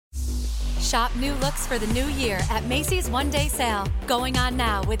Shop new looks for the new year at Macy's one-day sale. Going on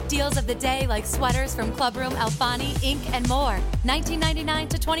now with deals of the day like sweaters from Clubroom, Alfani, Inc., and more. $19.99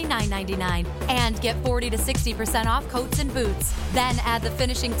 to $29.99. And get 40 to 60% off coats and boots. Then add the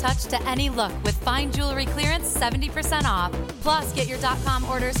finishing touch to any look with fine jewelry clearance 70% off. Plus, get your .com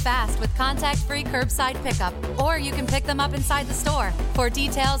orders fast with contact-free curbside pickup. Or you can pick them up inside the store. For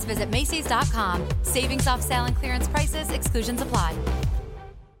details, visit Macy's.com. Savings off sale and clearance prices. Exclusions apply.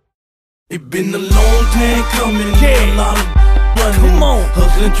 It been a long time coming, a lot of running. Come on,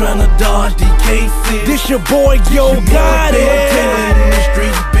 hustling, trying to dodge the cases. This your boy, Yo got it. In the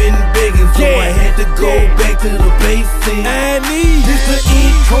streets been begging, so I had to go back to the basics. This the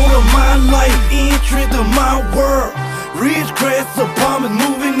intro to my life, entry to my world. Rich grass apartment,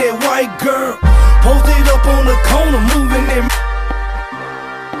 moving that white girl. Posted up on the corner, moving that.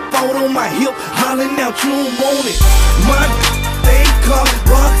 Thought on my hip, hollering out, you don't want it. My they call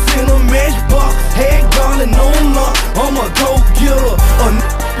rocks in a matchbox, head gone and no lock. I'm a go-getter, a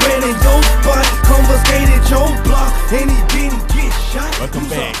ran in your spot, confiscated your block, and he didn't get shot. Welcome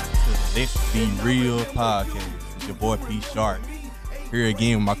back to the Let's Be Real podcast. It's your boy P Sharp here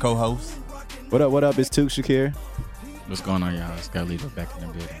again with my co-host. What up? It's Tuke Shakir. What's going on, y'all? It's got Lito back in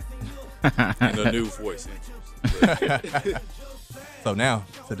the building. And a new voice. So now,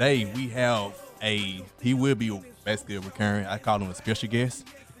 today we have he will be basically a recurring, I call him a special guest.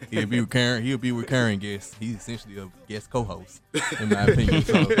 He'll be recurring guest. He's essentially a guest co-host, in my opinion.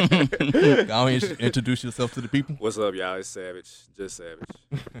 So, go ahead and introduce yourself to the people. What's up, y'all? It's Savage. Just Savage.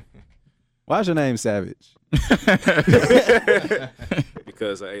 Why's your name Savage?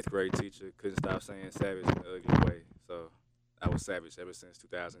 Because an 8th grade teacher couldn't stop saying Savage in an ugly way. So, I was Savage ever since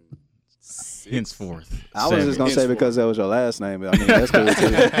 2006. Henceforth. I was just going to say because that was your last name. I mean, that's cool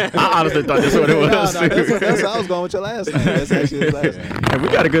too. I honestly thought that's what it was. No, that's I was going with your last name. That's actually his last name. Hey, we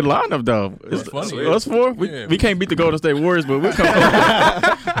got a good lineup, though. It's funny. Us four, we can't beat the Golden State Warriors, but we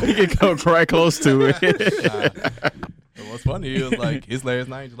can come right close to it. What's funny is like his last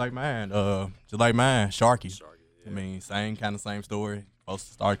name just like mine. Sharky. I mean, same story. Folks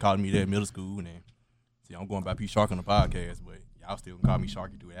started calling me that in middle school, and then see, I'm going by P Shark on the podcast, but y'all still can call me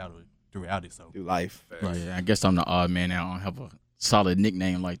Sharky throughout it. So through life. Yeah, I guess I'm the odd man out. I don't have a solid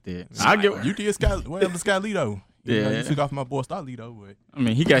nickname like that. You did Sky Lito. Yeah, you took off my boy Star Lito, but I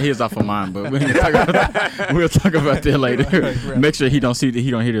mean, he got his off of mine, but we'll talk about that later. Right. Make sure he don't hear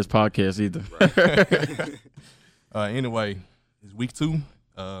this podcast either. Right. Anyway, it's week 2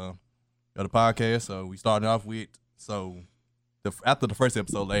 of the podcast. So we started off with after the first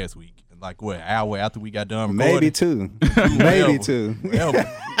episode last week, like what, an hour after we got done recording? Maybe two. Maybe two.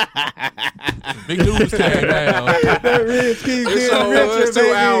 Big news came down. It was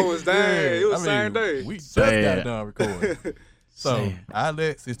 2 hours. Dang, it was the same day. We just got done recording. So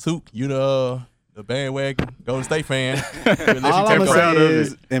since Tuke, you the bandwagon Golden State fan. All I'm gonna say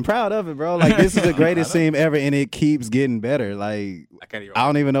is, and proud of it, bro. Like, this is the greatest team ever, and it keeps getting better. Like, I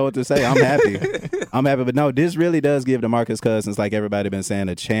don't even know what to say. I'm happy. But no, this really does give DeMarcus Cousins, like everybody been saying,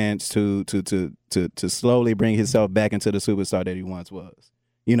 a chance to slowly bring himself back into the superstar that he once was.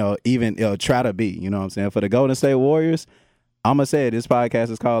 You know, even try to be. You know what I'm saying? For the Golden State Warriors, I'm gonna say it. This podcast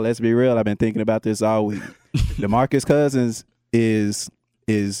is called Let's Be Real. I've been thinking about this all week. DeMarcus Cousins is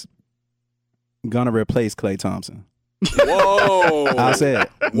gonna replace Klay Thompson. Whoa! I said,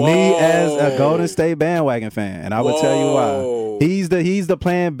 me as a Golden State bandwagon fan, and I will tell you why. He's the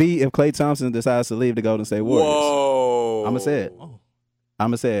plan B if Klay Thompson decides to leave the Golden State Warriors. Whoa! I'm gonna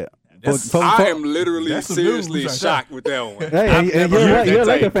say it. I am literally seriously shocked with that one. Hey, you're a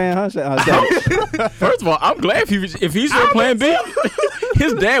Laker fan, huh? First of all, I'm glad if he's your plan B.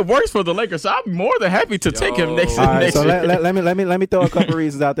 His dad works for the Lakers, so I'm more than happy to take him next year. So let me throw a couple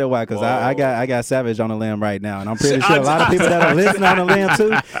reasons out there why, because I got Savage on the limb right now, and I'm pretty sure a lot of people that are listening on the limb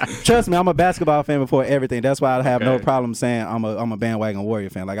too. Trust me, I'm a basketball fan before everything. That's why I have no problem saying I'm a bandwagon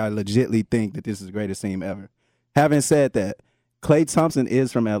Warrior fan. Like, I legitimately think that this is the greatest team ever. Having said that, Klay Thompson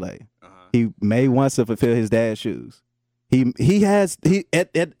is from LA. He may wants to fulfill his dad's shoes. He at the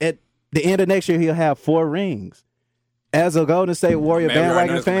end of next year he'll have 4 rings. As a Golden State Warrior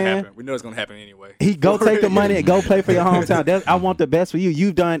bandwagon fan, we know it's gonna happen anyway. He go take the money and go play for your hometown. I want the best for you.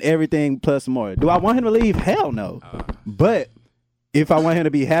 You've done everything plus more. Do I want him to leave? Hell no. But if I want him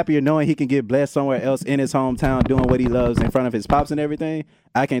to be happier knowing he can get blessed somewhere else in his hometown doing what he loves in front of his pops and everything,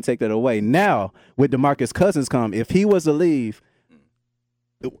 I can't take that away. Now, with DeMarcus Cousins if he was to leave,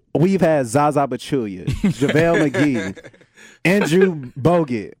 we've had Zaza Pachulia, JaVale McGee, Andrew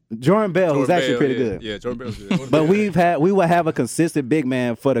Bogut, Jordan Bell, who's actually pretty good. Yeah, Jordan Bell's good. But we will have a consistent big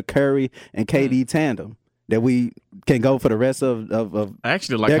man for the Curry and KD tandem. that we can go for the rest of I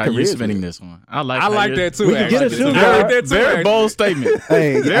actually like their how you're careers spinning with. this one. I like that too. We can get a shooter. I like that too. Very bold statement.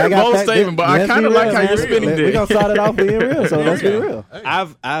 Hey, Very bold statement, but I kind of like how you're spinning We're this. gonna start it off being real, so let's be real.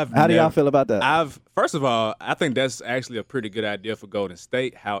 How do y'all feel about that? First of all, I think that's actually a pretty good idea for Golden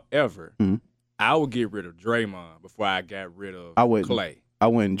State. However, I would get rid of Draymond before I got rid of Klay. I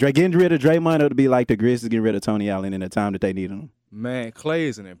wouldn't. Getting rid of Draymond would be like the Grizzlies getting rid of Tony Allen in the time that they needed him. Man, Klay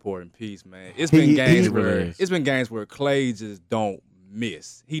is an important piece, man. It's been games where Klay just don't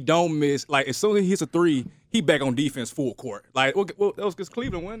miss. He don't miss. Like, as soon as he hits a three, he back on defense full court. Like, that was because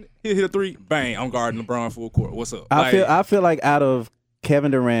Cleveland won. He hit a three, bang, I'm guarding LeBron full court. What's up? I feel like out of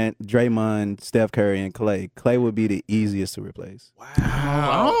Kevin Durant, Draymond, Steph Curry, and Klay would be the easiest to replace. Wow.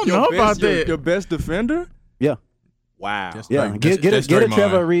 I don't know about that. Your best defender? Yeah. Wow. Get a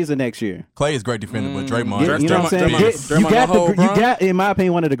Trevor Ariza next year. Klay is a great defender, but Draymond. You know what I'm saying? You got, in my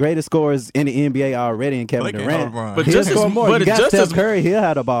opinion, one of the greatest scorers in the NBA already in Kevin Durant. But he'll score more. You got Steph Curry, he'll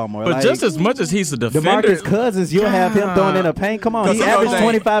have the ball more. But just as much as he's a defender. DeMarcus Cousins, you'll have him throwing in the paint. Come on, he averaged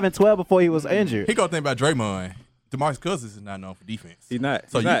 25 and 12 before he was injured. He got to think about Draymond. DeMarcus Cousins is not known for defense. He's not.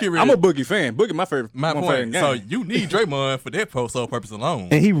 So I'm a Boogie fan. Boogie, my favorite. My point. So you need Draymond for that sole purpose alone.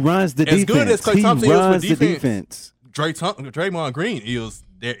 And he runs the defense. As good as Klay Thompson runs is for defense. Draymond Green is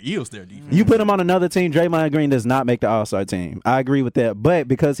their defense. You put him on another team, Draymond Green does not make the All-Star team. I agree with that. But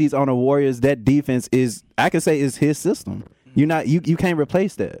because he's on the Warriors, that defense is, I can say, is his system. You can't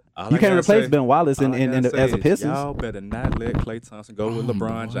replace that. You can't replace Ben Wallace as a Pistons. Y'all better not let Klay Thompson go with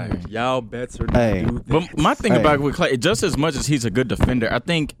LeBron James. Y'all better not do that. But my thing about with Klay, just as much as he's a good defender, I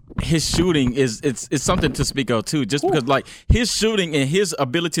think his shooting is something to speak of too. Just because like his shooting and his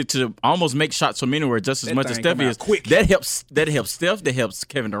ability to almost make shots from anywhere just as much as Steph is, that helps Steph, that helps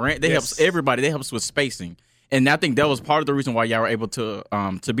Kevin Durant, that helps everybody, that helps with spacing. And I think that was part of the reason why y'all were able to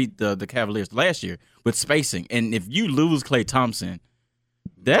beat the Cavaliers last year with spacing. And if you lose Klay Thompson,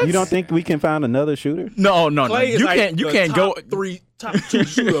 you don't think we can find another shooter? No. Klay You can't go top two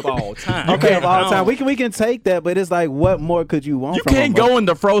shooter of all time. Okay, of all time. We can take that, but it's like, what more could you want? You can't go in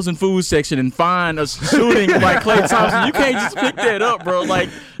the frozen food section and find a shooting like Klay Thompson. You can't just pick that up, bro. Like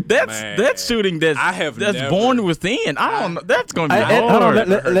that's shooting that's born within. I don't know. That's gonna be hard. Hold on.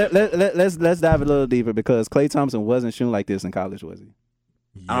 Let's dive a little deeper because Klay Thompson wasn't shooting like this in college, was he?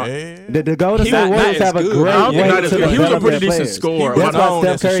 Yeah. The Golden State Warriors have a great way to he was a pretty decent scorer. That's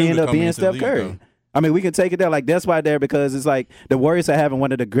why Steph Curry ended up being Steph Curry. I mean, we can take it there. Like, that's why they're, because it's like the Warriors are having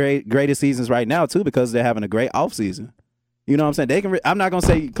one of the greatest seasons right now, too, because they're having a great offseason. You know what I'm saying? They can. I'm not going to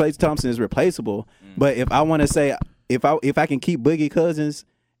say Klay Thompson is replaceable, but if I want to say, if I can keep Boogie Cousins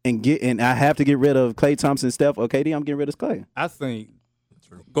and I have to get rid of Klay Thompson, Steph, or KD, I'm getting rid of Klay. I think,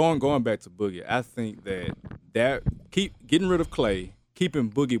 going back to Boogie, I think that getting rid of Klay,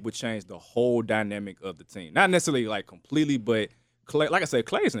 keeping Boogie would change the whole dynamic of the team. Not necessarily like completely, but Klay, like I said,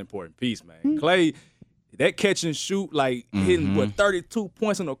 Klay is an important piece, man. Klay, that catch and shoot, like hitting 32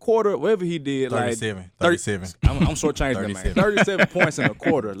 points in a quarter, whatever he did, 37. I'm shortchanging that, man. 37 points in a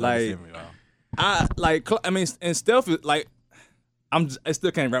quarter, like and Steph is like, I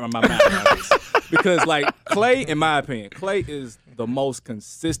still can't wrap my mind around this because like Klay, in my opinion, Klay is the most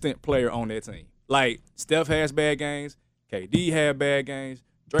consistent player on that team. Like Steph has bad games, KD had bad games,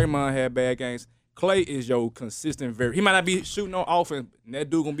 Draymond had bad games. Klay is your consistent he might not be shooting on offense, and that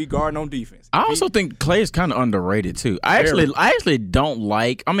dude gonna be guarding on defense. I also think Klay is kind of underrated too. I actually don't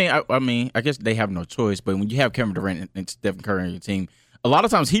like. I mean, I guess they have no choice. But when you have Kevin Durant and Stephen Curry on your team, a lot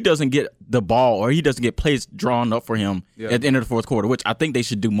of times he doesn't get the ball or he doesn't get plays drawn up for him at the end of the fourth quarter, which I think they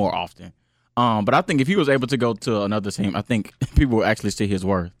should do more often. But I think if he was able to go to another team, I think people will actually see his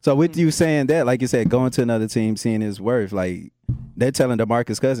worth. So with you saying that, like you said, going to another team, seeing his worth, like they're telling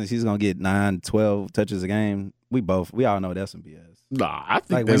DeMarcus Cousins he's going to get 9, 12 touches a game. We all know that's some BS. Nah, I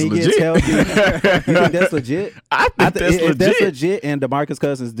think like that's when he legit. gets healthy, you think that's legit? I think that's legit. If that's legit and DeMarcus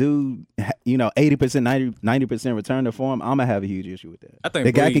Cousins do, 80%, 90% return to form, I'm going to have a huge issue with that. I think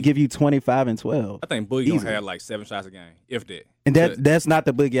the guy could give you 25 and 12. I think Boogie going to have like 7 shots a game, if that. And that's not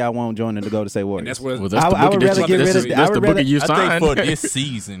the Boogie I want joining to go to say Warriors. And that's what I would rather get rid of. That's the Boogie you signed. I think for this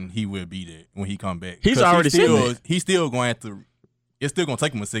season he will be that when he come back. He's already seen it. He's still going to have to. It's still gonna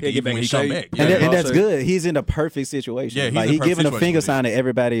take him a second even when he come back. And that's good. He's in the perfect situation. Yeah, he's giving a finger sign to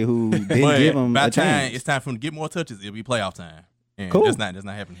everybody who didn't give him a chance. It's time for him to get more touches. It'll be playoff time. And cool. That's not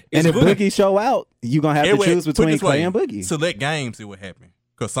happening. And if Boogie show out, you're gonna have to choose between Klay and Boogie. Select games, it will happen.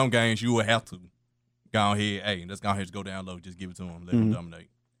 Because some games you will have to go ahead. Hey, let's go ahead and go down low. Just give it to him. Let him dominate.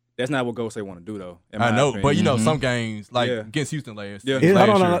 That's not what Golden State want to do, though. I know, but some games, like against Houston last year,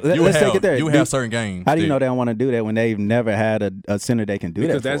 hold on, let's take it there. You have certain games. How do you know they don't want to do that when they've never had a center they can do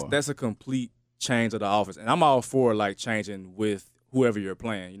that for? Because that's a complete change of the offense. And I'm all for like changing with whoever you're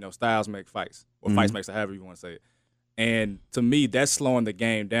playing. You know, styles make fights, or fights makes it, however you want to say it. And to me, that's slowing the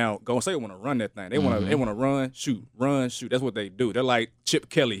game down. Golden State want to run that thing. They want to run, shoot. That's what they do. They're like Chip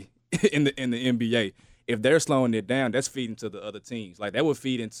Kelly in the NBA. If they're slowing it down, that's feeding to the other teams. Like that would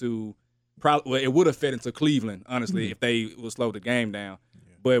feed into it would have fed into Cleveland, honestly, if they would slow the game down. Yeah.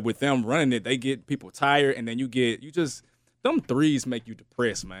 But with them running it, they get people tired, and then them threes make you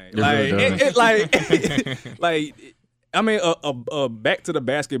depressed, man. I mean, a back to the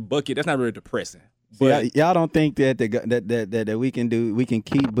basket bucket, that's not really depressing. But y'all don't think that we can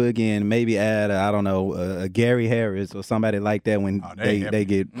keep Boogie and maybe add a Gary Harris or somebody like that when they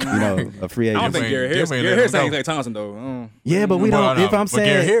get a free agent? I don't think Gary Harris ain't like Thompson though. Yeah, but we don't. If I'm saying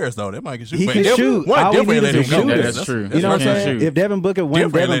Gary Harris though, that might get shoot. He can shoot. All we need is a shooter. That's true. You know what I'm saying? If Devin Booker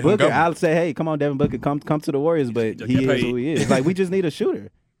wins Devin Booker, I'll say, hey, come on, Devin Booker, come to the Warriors. But he is who he is. Like we just need a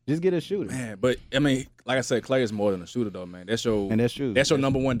shooter. Just get a shooter. Man, but I mean, like I said, Klay is more than a shooter, though, man. That's your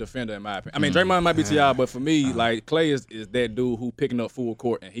number one defender, in my opinion. I mean, Draymond might be to y'all, but for me, like Klay is that dude who picking up full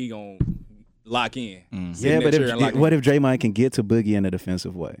court and he gonna lock in. Yeah, but what if Draymond can get to Boogie in a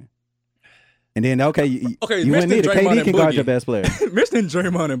defensive way? And then you wouldn't need it. KD can guard your best player. Mentioning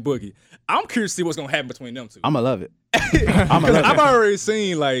Draymond and Boogie, I'm curious to see what's gonna happen between them two. I'ma love it. I've already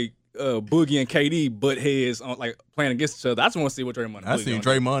seen like Boogie and KD butt heads on like playing against each other. I just want to see what Draymond and Boogie. I seen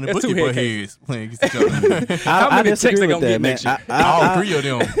Draymond and Boogie butt heads playing against each other. How many texts they gonna get next year? All three of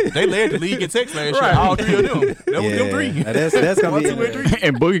them. They led the league in text last year. All three of them. That was them three. That's gonna be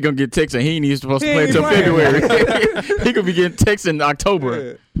and Boogie gonna get texts and he ain't even supposed to play until February. He could be getting texts in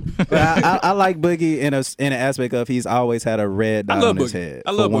October. I like Boogie in an aspect of he's always had a red dot on his head.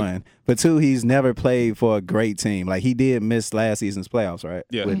 I love one. But two, he's never played for a great team. Like he did miss last season's playoffs, right?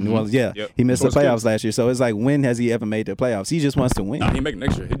 Yeah. With New Orleans. Yeah. He missed the playoffs last year. So it's like, when has he ever made the playoffs? He just wants to win. He make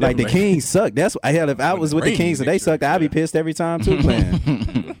next year. Like the Kings suck. That's if I was with the Kings and they sucked, I'd be pissed every time too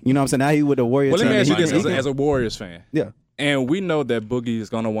playing. You know what I'm saying? Now he with the Warriors. Well, let me ask you this as a Warriors fan. Yeah. And we know that Boogie is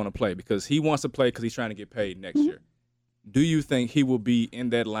gonna want to play because he wants to play because he's trying to get paid next year. Do you think he will be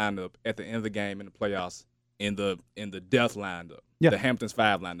in that lineup at the end of the game in the playoffs in the death lineup, the Hamptons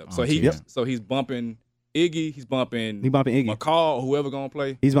 5 lineup? So he's bumping Iggy, he's bumping Iggy, McCall, whoever gonna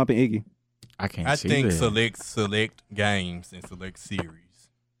play. He's bumping Iggy. I think that. select games and select series.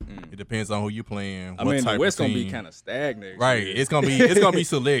 It depends on who you're playing. I mean, the West gonna be kind of stagnant. Right. It's gonna be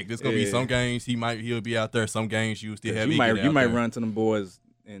select. It's gonna be some games he'll be out there. Some games you still have. You might run to them boys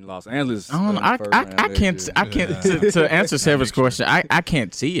in Los Angeles. I can't. To answer Sever's question, I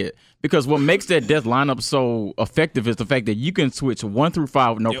can't see it because what makes that death lineup so effective is the fact that you can switch 1 through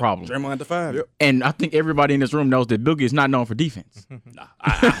 5 with no problem. Draymond to 5. Yep. And I think everybody in this room knows that Boogie is not known for defense.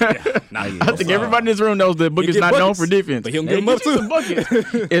 I think everybody in this room knows that Boogie is not known for defense. But he'll give him up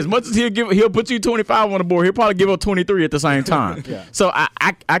too. As much as he'll put you 25 on the board, he'll probably give up 23 at the same time. So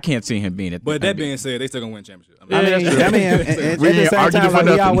I can't see him being it. But that being said, they still gonna win championship. I mean, at the same time, like,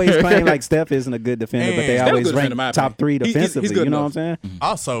 we always claim like Steph isn't a good defender, but they always rank top 3 defensively. You know what I'm saying?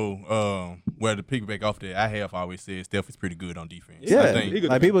 Also, to piggyback off that, I have always said Steph is pretty good on defense. Yeah,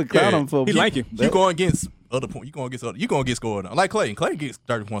 like people crowd him for. He like him. You going against other points. You going to get scored on. Like Clay. Clay gets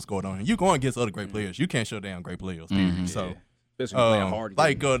 30 points scored on. You going against other great players. You can't shut down great players. Period. So,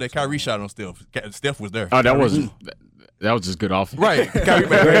 that Kyrie shot on Steph. Steph was there. Oh, that was just good offense. Right. Kyrie, you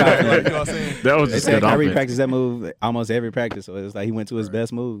know what I'm saying? That was just good Kyrie offense. practiced that move almost every practice, so it's like he went to his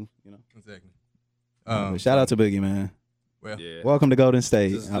best move. You know. Exactly. Shout out to Boogie, man. Well, welcome to Golden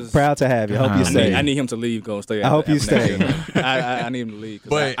State. I'm proud to have you. Hope you stay. I need him to leave Golden State. I hope you stay. I need him to leave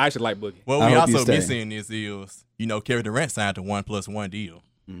because I actually like Boogie. What we also missing is Kevin Durant signed a 1+1 deal.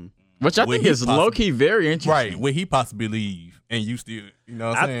 Which I think is low-key very interesting. Right. Will he possibly leave and you still, you know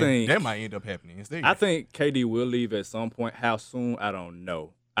what I'm saying? Think that might end up happening instead. I think KD will leave at some point. How soon? I don't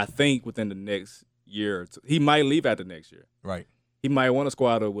know. I think within the next year or two. He might leave after next year. Right. He might want to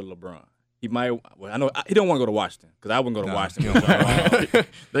squad up with LeBron. He might. Well, I know he don't want to go to Washington because I wouldn't go to Washington.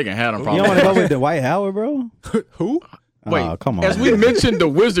 They can have him. You don't want to go with Dwight Howard, bro? Who? Wait, come on. As we mentioned the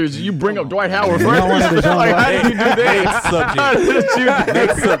Wizards, you bring up Dwight Howard first. How did you do that?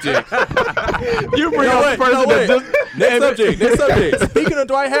 Next subject. You bring up person Next subject. Speaking of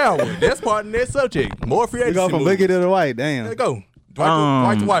Dwight Howard, that's part of next subject. More free agency. You go from Boogie to Dwight. Damn. There you go.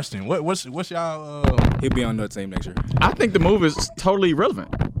 Dwight to Washington. What's y'all? He'll be on that team next year. I think the move is totally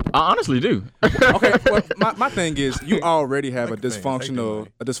irrelevant. I honestly do. Okay. Well, my thing is, you already have a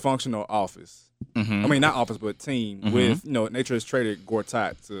dysfunctional office. I mean, not office, but team with nature has traded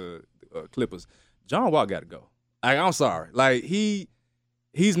Gortat to Clippers. John Wall got to go. I'm sorry. Like he's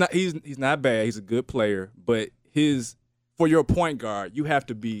not bad. He's a good player, but his for your point guard, you have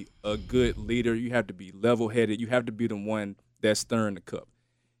to be a good leader. You have to be level-headed. You have to be the one that's stirring the cup.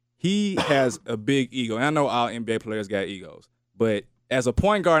 He has a big ego. And I know all NBA players got egos. But as a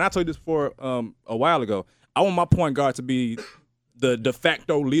point guard, and I told you this before a while ago, I want my point guard to be the de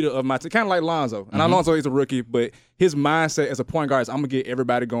facto leader of my team, kind of like Lonzo. And Lonzo is a rookie, but his mindset as a point guard is I'm going to get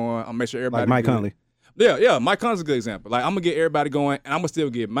everybody going. I'm going to make sure everybody like Mike Conley. Yeah, Mike Conley's a good example. Like, I'm going to get everybody going, and I'm going to still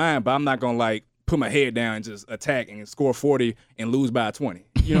get mine, but I'm not going to, like, put my head down and just attack and score 40 and lose by 20.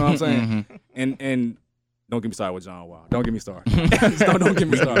 You know what I'm saying? And don't get me started with John Wall. Don't get me started. don't get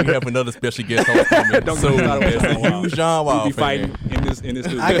me started. We have another special guest host coming. Don't get me started with John Wall. Huge John Wall. We'll be fighting in this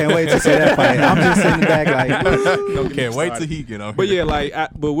studio. I can't wait to see that fight. I'm just sitting back like, Can't wait till he get on. But yeah,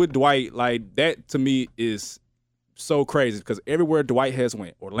 but with Dwight, like that to me is so crazy because everywhere Dwight has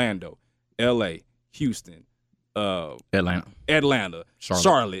went, Orlando, L.A., Houston, Atlanta,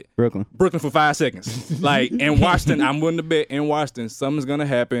 Charlotte, Brooklyn for 5 seconds. Like, and Washington, I'm willing to bet in Washington something's gonna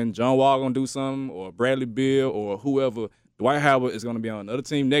happen. John Wall gonna do something, or Bradley Beal, or whoever. Dwight Howard is gonna be on another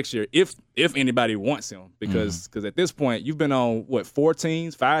team next year if anybody wants him. Because at this point you've been on 5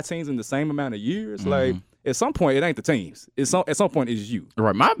 teams in the same amount of years. Like, at some point it ain't the teams. At some point it's you.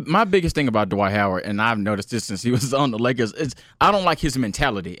 Right. My biggest thing about Dwight Howard, and I've noticed this since he was on the Lakers, is I don't like his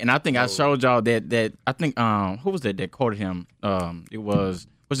mentality. And I think I showed y'all that I think who was that quoted him? It was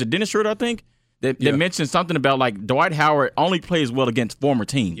it Dennis Schroeder, I think? That mentioned something about like Dwight Howard only plays well against former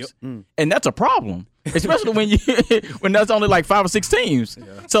teams. Yep. And that's a problem. Especially when that's only like 5 or 6 teams. Yeah.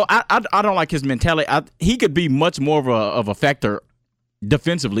 So I don't like his mentality. He could be much more of a factor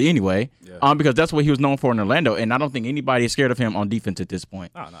defensively anyway, because that's what he was known for in Orlando, and I don't think anybody is scared of him on defense at this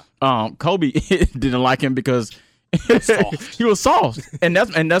point. Oh, no. Kobe didn't like him because he was soft, and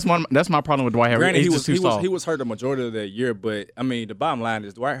that's my problem with Dwight Howard. Granted, he was hurt the majority of that year, but I mean the bottom line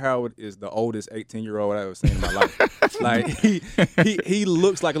is Dwight Howard is the oldest 18-year-old I've ever seen in my life. Like he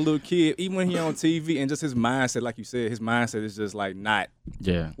looks like a little kid, even when he's on TV, and just his mindset, like you said, his mindset is just like not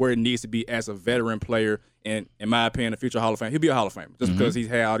where it needs to be as a veteran player. And in my opinion, a future Hall of Famer. He'll be a Hall of Famer just because he's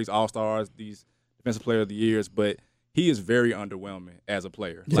had all these All-Stars, these Defensive Player of the Years, but he is very underwhelming as a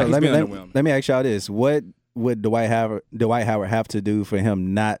player. So let me ask y'all this. What would Dwight Howard have to do for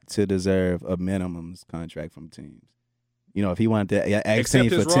him not to deserve a minimums contract from teams? You know, if he wanted to ask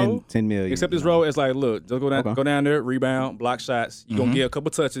teams for $10 million. Except his role is like, look, just go down there, rebound, block shots. You're going to get a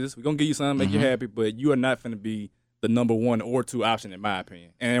couple touches. We're going to give you something, make you happy, but you are not going to be the number 1 or 2 option, in my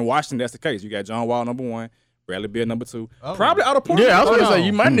opinion. And in Washington, that's the case. You got John Wall, number 1, Bradley Beal, number 2. Probably out of point. Yeah, I was going to say,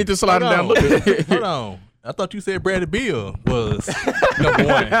 you might need to slide him down a little bit. Hold on. I thought you said Bradley Beal was number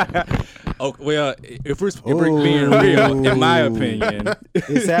 1. Oh, well, if we're being real, in my opinion,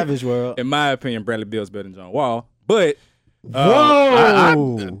 it's Savage World. In my opinion, Bradley Beal's better than John Wall. But I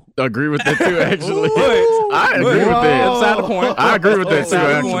agree with that too. Actually, I agree with that. That's beside the point. I agree with that too.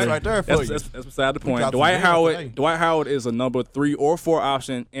 Actually, right there for that's beside the point. Dwight Howard is a number 3 or 4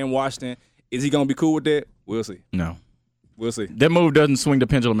 option in Washington. Is he gonna be cool with that? We'll see. No, we'll see. That move doesn't swing the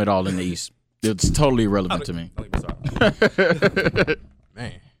pendulum at all in the East. It's totally irrelevant to me.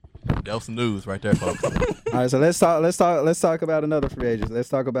 Man, that was some news right there, folks. All right, so let's talk about another free agent. Let's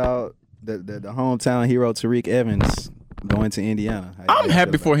talk about the hometown hero Tyreke Evans going to Indiana. I'm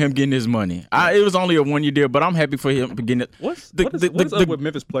happy for him getting his money. It was only a 1-year deal, but I'm happy for him getting it. What's up with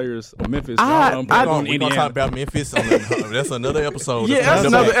Memphis players or Memphis? We're going to talk about Memphis. That's another episode. Yeah, that's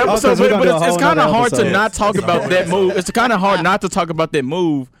another episode. But it's kind of hard to not talk about that move. It's kind of hard not to talk about that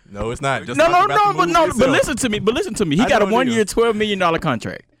move. No, it's not. Just But listen to me. He got a 1-year, $12 million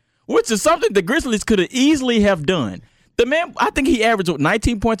contract, which is something the Grizzlies could have easily have done. The man, I think he averaged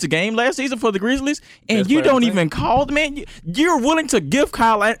 19 points a game last season for the Grizzlies, and you don't even call the man. You're willing to give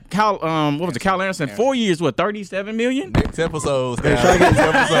Kyle Anderson 4 years, $37 million? Next episode. Let's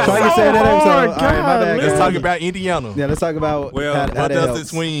talk about Indiana. Yeah, let's talk about what does it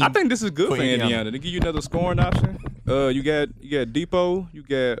swing? I think this is good for Indiana. They give you another scoring option. You got Depot. You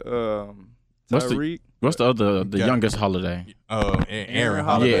got Tyreke. What's the youngest Holiday? Aaron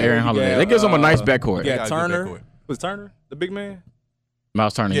Holiday. Yeah, Aaron Holiday. That gives them a nice backcourt. You got Turner. Was Turner the big man?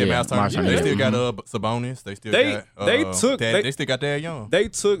 Miles Turner. Yeah, Miles Turner. They still got Sabonis. They still got Dad Young. They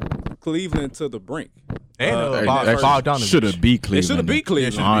took Cleveland to the brink. And Bogdanovich should have beat Cleveland. They should have beat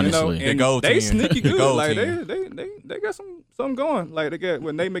Cleveland. Honestly, and they sneaky good. Like they got something going. Like they got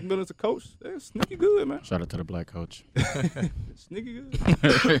when Nate McMillan's a coach. They're sneaky good, man. Shout out to the black coach. Sneaky good.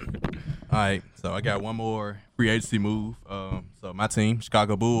 All right, so I got one more free agency move. So my team,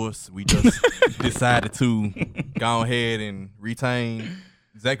 Chicago Bulls, we just decided to go ahead and retain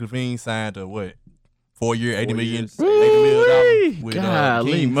Zach LaVine. Signed a 4-year, $80 million.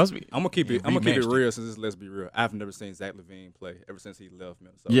 Golly, must be. I'm gonna keep it real since let's be real. I've never seen Zach LaVine play ever since he left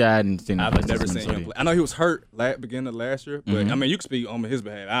Minnesota. Yeah, I hadn't seen him. I've never seen him play. I know he was hurt beginning of last year, but I mean, you can speak on his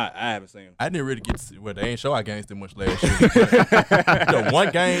behalf. I haven't seen him. I didn't really get to see, they ain't show our games too much last year. The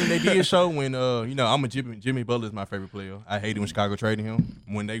one game they did show when Jimmy Butler is my favorite player. I hated when Chicago traded him.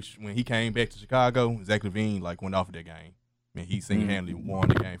 When he came back to Chicago, Zach LaVine went off of that game. I mean, he single-handedly won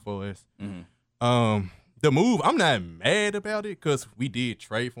the game for us. The move, I'm not mad about it because we did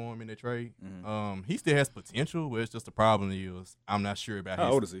trade for him in the trade. He still has potential, but it's just the problem is I'm not sure about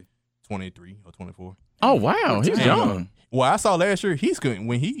How old is he? 23 or 24. Oh, wow. He's young. Well, I saw last year he's good.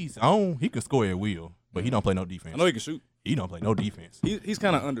 When he's on, he can score at will, but he don't play no defense. I know he can shoot. He don't play no defense. He's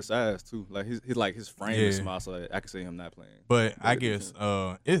kind of undersized too. Like his frame is small, so I can see him not playing. But I guess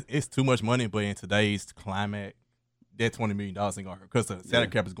it's too much money. But in today's climate, that $20 million ain't gonna hurt because the salary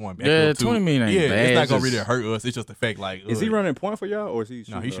cap is going back. Yeah, up too. $20 million ain't bad. It's not gonna really hurt us. It's just the fact is he running point for y'all or is he?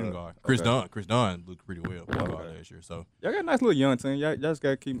 No, he's shooting guard. Chris Dunn looked pretty well for guard last year. So y'all got a nice little young team. Y'all just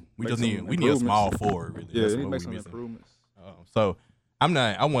gotta keep. We need a small forward. Really. Yeah, That's need to what make we some missing. improvements. So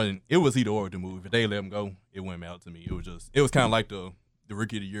it was either or to move. If they let him go, it wouldn't matter to me. It was kind of like the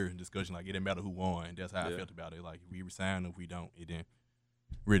rookie of the year discussion. Like it didn't matter who won. That's how I felt about it. Like if we resign, if we don't, it didn't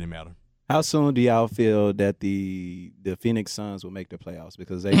really matter. How soon do y'all feel that the Phoenix Suns will make the playoffs?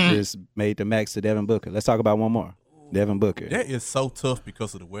 Because they just made the max to Devin Booker. Let's talk about one more. Devin Booker. That is so tough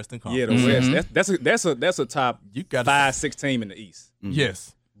because of the Western Conference. Yeah, the West. That's a top 5-6 team in the East.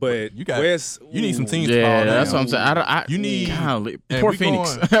 Yes. But West, you need some teams to fall down. That's what I'm saying. You need poor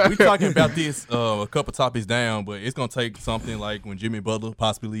Phoenix. We're talking about this a couple topics down, but it's gonna take something like when Jimmy Butler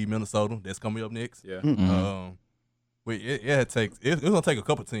possibly leave Minnesota. That's coming up next. Yeah. It's gonna take a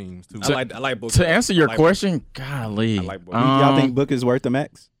couple teams too. I like Booker. To answer your question, golly, I like Booker. Y'all think Booker's worth the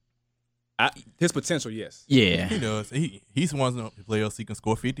max? His potential, yes. Yeah, he does. He's one of the players he can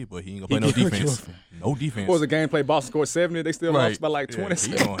score 50, but he ain't gonna play no defense. No defense. What was the game play? Boston scored 70. They still lost by like 20.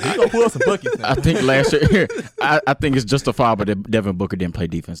 He gonna pull some buckets now. I think last year, I think it's justifiable that Devin Booker didn't play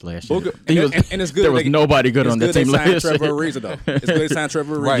defense last year. Booker, and it's good. There was nobody good on that team last year. Trevor Ariza, though. It's good they signed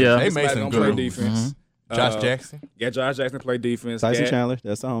Trevor Ariza. Right. Yeah. They made some good defense. Josh Jackson. Yeah, Josh Jackson played defense. Tyson Chandler,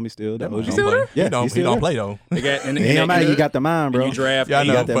 that's the homie still. He's still there? Yeah, he don't play though. He got the mind, bro. You draft. Yeah, I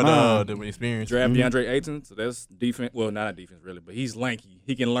know, got that but mind. the experience. Draft DeAndre Ayton, so that's defense. Well, not a defense really, but he's lanky.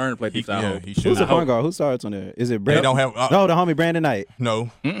 He can learn to play defense. He Who's the point guard? Who starts on there? Is it Brandon? They don't have. No, the homie Brandon Knight. No,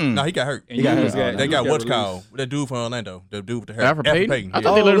 no, he got hurt. He got hurt. They got what's called that dude from Orlando. The dude with the hair. Alfred Payton. I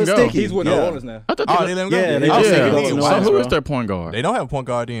thought they let him go. He's with New Orleans now. I thought they let him go. Yeah, So who is their point guard? They don't have a point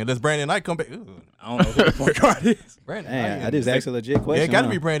guard then. Let's Brandon Knight come back. I don't know who the point guard is. Brandon Man, I just asked a legit question. Yeah, it got to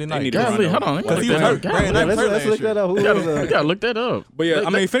be Brandon Knight. Golly, hold on. Because he was hurt. Brandon Knight was hurt Let's last look year. that up. We gotta look that up. But yeah,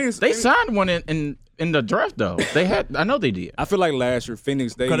 I mean, Phoenix. They signed one in the draft though. They had. I know they did. I feel like last year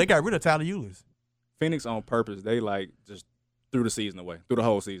Phoenix Because they got rid of Tyler Eulis. Phoenix on purpose. They just threw the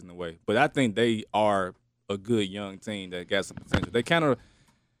whole season away. But I think they are a good young team that got some potential.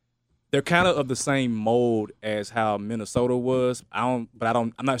 They're kind of the same mold as how Minnesota was. I'm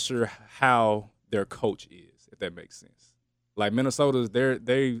not sure how their coach is, if that makes sense. Like Minnesota's,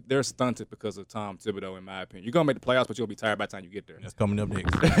 they're stunted because of Tom Thibodeau, in my opinion. You're gonna make the playoffs, but you'll be tired by the time you get there. That's coming up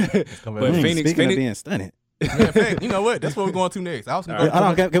next. But Phoenix, speaking of being stunted. In fact, you know what? That's what we're going to next.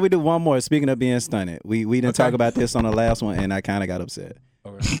 Can we do one more? Speaking of being stunted, we didn't talk about this on the last one, and I kind of got upset.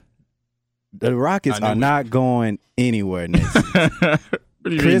 Okay. The Rockets are not going anywhere next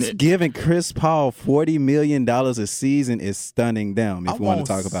season. Giving Chris Paul $40 million a season is stunning them. If you want to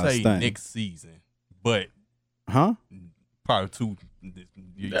talk about stunning, next season, but probably 2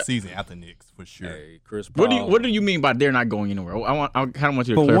 season after next for sure. Hey, Chris Paul. What do you mean by they're not going anywhere? I kind of want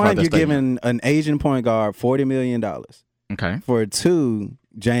you to clarify for one, that you're statement. giving an Asian point guard $40 million. Okay. For two,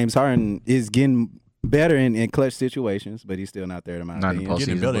 James Harden is getting better in clutch situations, but he's still not there to my opinion.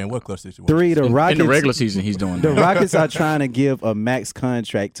 Getting better in what clutch situation? 3, the Rockets in the regular season he's doing. The Rockets are trying to give a max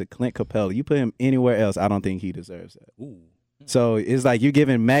contract to Clint Capella. You put him anywhere else, I don't think he deserves that. Ooh. So it's like you're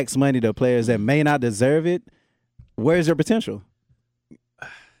giving max money to players that may not deserve it. Where's your potential?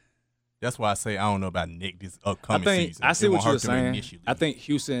 That's why I say I don't know about Nick this upcoming season. I see what you're saying. I think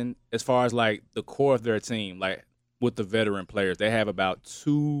Houston, as far as like the core of their team, like with the veteran players, they have about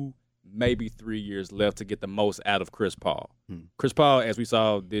 2, maybe 3 years left to get the most out of Chris Paul. Chris Paul, as we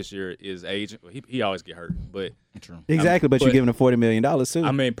saw this year, is aging. He always get hurt, but exactly. But you're giving him $40 million too.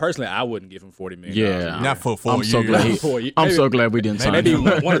 I mean, personally, I wouldn't give him $40 million. Yeah, not for 4 years. I'm so glad we didn't sign maybe him.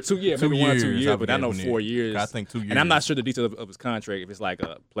 1 or 2 years, maybe 1 or 2 years. But I know 4 years. I think 2 years. And I'm not sure the details of his contract, if it's like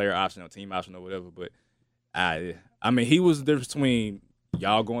a player option or team option or whatever. But I mean, he was there between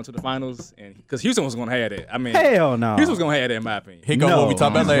y'all going to the finals, and because Houston was going to have that. I mean, hell no. Houston was going to have that in my opinion. Here goes what we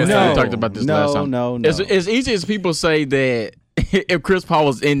talked about last We time. talked about this last time. No. As easy as people say that if Chris Paul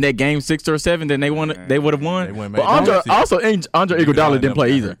was in that game 6 or 7, then they would have won. They wouldn't But make it. Andre Iguodala didn't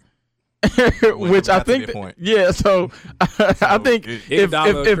play either. Which I think, yeah. So I think if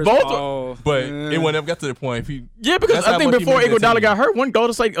both, but it wouldn't have got to the point. Because I think before Iguodala got hurt, wasn't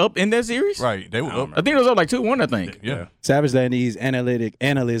Golden State up in that series? Right, they were up. I think it was up like 2-1. I think. Yeah. Savage letting these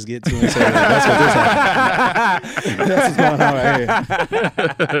analysts get to him. So that's what this happened. That's what's going on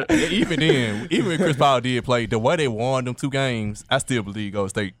right here. Even then, even when Chris Paul did play, the way they won them 2 games, I still believe Golden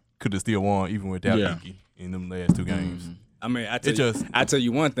State could have still won even without Iggy in them last 2 games. I mean, I tell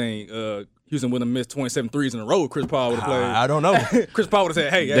you one thing. Houston would have missed 27 threes in a row. Chris Paul would have played. I don't know. Chris Paul would have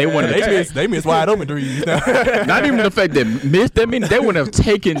said, "Hey, they missed wide open threes." Not even the fact that missed that many, they wouldn't have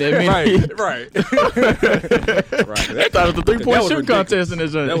taken that many. Right. They thought it was a 3-point shooting contest in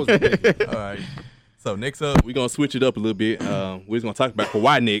this. That was ridiculous. All right. So next up, we're gonna switch it up a little bit. We're just gonna talk about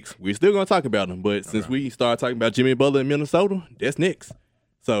Kawhi next. We're still gonna talk about him, but since we started talking about Jimmy Butler in Minnesota, that's next.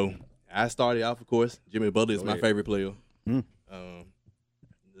 So I started off, of course. Jimmy Butler is my favorite player.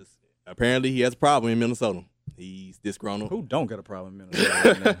 Apparently, he has a problem in Minnesota. He's disgruntled. Who don't got a problem in Minnesota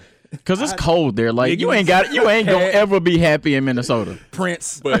right now? Because it's cold there. Like you ain't gonna ever be happy in Minnesota.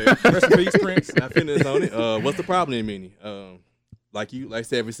 Prince, But rest in peace, Prince. I finished on it. What's the problem in Minnie? Like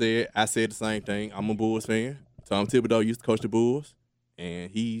Savage said, I said the same thing. I'm a Bulls fan. Tom Thibodeau used to coach the Bulls,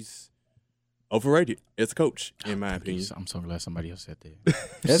 and he's overrated as a coach, in my opinion. I'm so glad somebody else said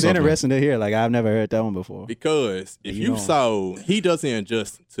that. That's interesting to hear. Like, I've never heard that one before. Because if you saw, he doesn't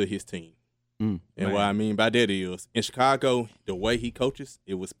adjust to his team. And Man. what I mean by that is, in Chicago, the way he coaches,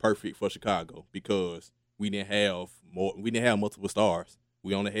 it was perfect for Chicago because we didn't have multiple stars.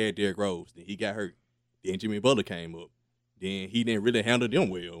 We only had Derrick Rose. Then he got hurt. Then Jimmy Butler came up. Then he didn't really handle them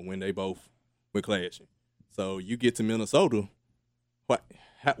well when they both were clashing. So you get to Minnesota,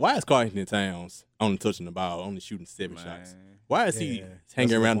 why is Carlton Towns only touching the ball, only shooting 7 shots? Why is he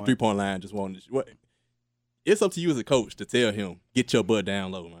hanging around the 3-point line just wanting to shoot? It's up to you as a coach to tell him, get your butt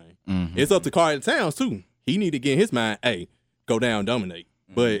down low, man. Mm-hmm. It's up to Carlton Towns, too. He need to get in his mind, hey, go down, dominate.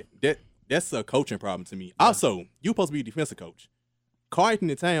 Mm-hmm. But that's a coaching problem to me. Yeah. Also, you're supposed to be a defensive coach.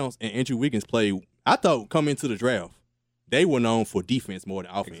 Carlton Towns and Andrew Wiggins I thought, coming into the draft, they were known for defense more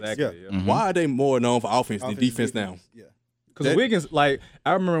than offense. Exactly. Yeah. Mm-hmm. Why are they more known for offense than defense now? Yeah. Because Wiggins, I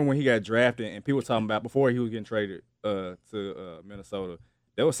remember when he got drafted and people were talking about before he was getting traded to Minnesota,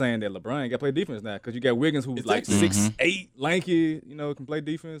 they were saying that LeBron got to play defense now because you got Wiggins who's like 6'8", lanky, can play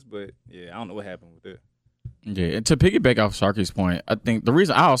defense. But, I don't know what happened with that. Yeah, and to piggyback off Sharky's point, I think the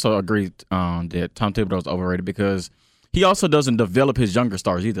reason I also agree that Tom Thibodeau is overrated because he also doesn't develop his younger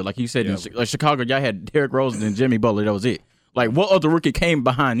stars either. Like you said, in Chicago, y'all had Derrick Rose and Jimmy Butler. That was it. Like, what other rookie came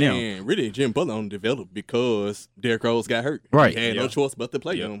behind them? And really, Jimmy Butler only developed because Derrick Rose got hurt. Right. He had no choice but to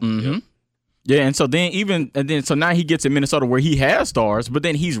play him. Mm-hmm. Yeah, and so so now he gets in Minnesota where he has stars, but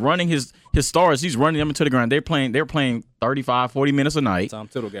then he's running his stars. He's running them into the ground. They're playing 35, 40 minutes a night. Tom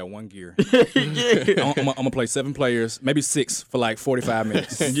Thibodeau got one gear. I'm gonna play 7 players, maybe 6 for like 45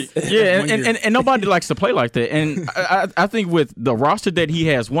 minutes. and nobody likes to play like that. And I think with the roster that he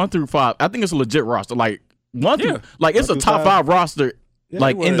has 1 through 5, I think it's a legit roster. Like 1 through, it's a top 5 roster.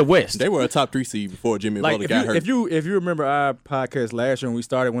 In the West. They were a top 3 seed before Jimmy Butler got hurt. If you remember our podcast last year when we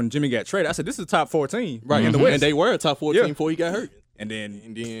started, when Jimmy got traded, I said, this is a top 4 team in the West. And they were a top 4 team before he got hurt. And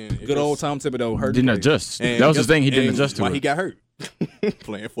then good old Tom Thibodeau hurt. Didn't adjust. That was his thing. He didn't adjust to it. Why he got hurt.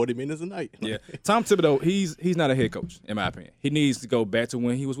 Playing 40 minutes a night. Yeah. Tom Thibodeau, he's not a head coach, in my opinion. He needs to go back to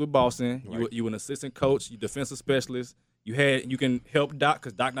when he was with Boston. Right. You an assistant coach, you defensive specialist. You can help Doc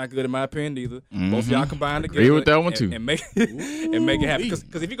because Doc not good in my opinion either. Mm-hmm. Both of y'all combined together. Agree with that one too. And make it happen.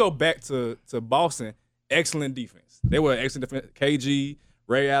 Because if you go back to Boston, excellent defense. They were excellent defense. KG,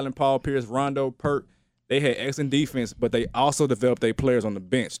 Ray Allen, Paul Pierce, Rondo, Perk. They had excellent defense, but they also developed their players on the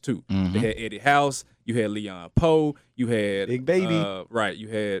bench too. Mm-hmm. They had Eddie House. You had Leon Poe. You had Big Baby. You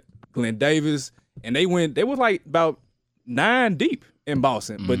had Glenn Davis, and they was like about 9 deep in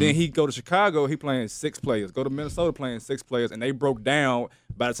Boston. Mm-hmm. But then he go to Chicago, he playing 6 players. Go to Minnesota playing 6 players, and they broke down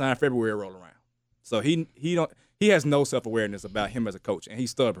by the time February rolled around. So he has no self-awareness about him as a coach, and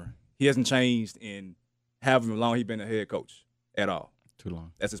he's stubborn. He hasn't changed in however long he's been a head coach at all. Too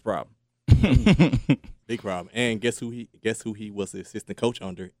long. That's his problem. Big problem. And guess who he was the assistant coach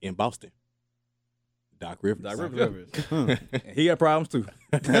under in Boston? Doc Rivers. Doc Rivers. He got problems too.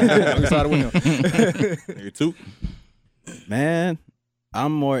 I'm excited with him. You too. Man,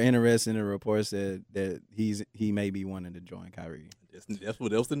 I'm more interested in the reports that he may be wanting to join Kyrie. That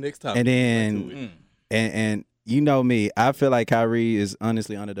was the next topic. And then and you know me. I feel like Kyrie is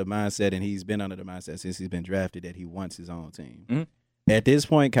honestly under the mindset, and he's been under the mindset since he's been drafted, that he wants his own team. Mm-hmm. At this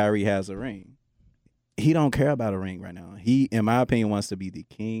point, Kyrie has a ring. He don't care about a ring right now. He, in my opinion, wants to be the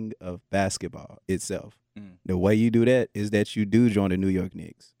king of basketball itself. The way you do that is that you do join the New York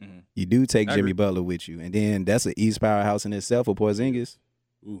Knicks. You do take Jimmy Butler with you, and then that's an East powerhouse in itself for Porzingis.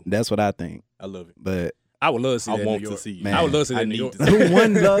 That's what I think. I love it. But I would love to see that. I want to see it. Man, I would love to see that in New York. Who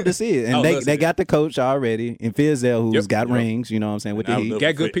wouldn't love to see it? And I would they got the coach already in Fizdale, who's got rings, you know what I'm saying, with the Heat.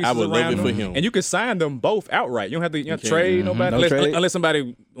 Got good pieces I would around love it them. for him. And you can sign them both outright. You don't have to can't trade nobody. No trade. Unless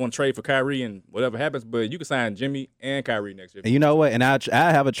somebody want to trade for Kyrie and whatever happens. But you can sign Jimmy and Kyrie next year. And you know what? And I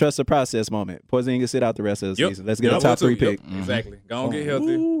have a trust the process moment. Porzingis sit out the rest of the season. Let's get a top 3 pick. Exactly. Go on, get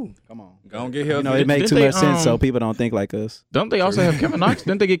healthy. Come on. Go on, get healthy. You know, it makes too much sense so people don't think like us. Don't they also have Kevin Knox?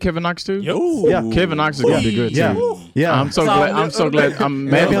 Didn't they get Kevin Knox too? Yeah. Kevin Knox is gonna be good too. Yeah. I'm so glad. I'm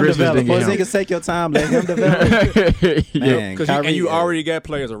mad Let him Grizzlies develop. didn't get him. Porzingis, take your time. Let him develop. Man, And you already got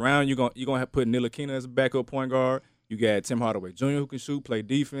players around. You're gonna have put Ntilikina as a backup point guard. You got Tim Hardaway Jr. who can shoot, play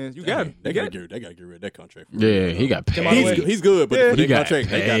defense. You got They got to get rid of that contract. Yeah, he got paid. He's good, but for He that got contract,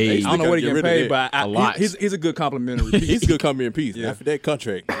 paid. I don't know what he getting paid, but A lot. he's a good complimentary piece. he's a good complimentary piece. Yeah. After that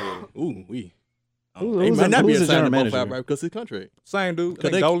contract, he Who's might not be the a signing general both manager? outright because of his contract. Same dude. I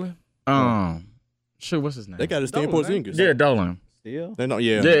Cause think Dolan. Sure, what's his name? They got to stand Dolan, Porzingis. Yeah, Dolan. Still? They know,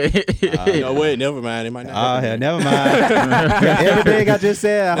 Yeah. No, wait, never mind. It might not. Oh, happen. hell, never mind. Everything I just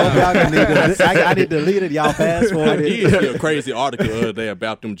said, I hope y'all can need to. I need to delete it. Y'all fast I forward did it. see a crazy article the other day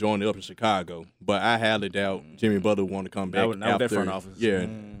about them joining up in Chicago, but I highly doubt Jimmy Butler want to come back Not with after that front office. Yeah,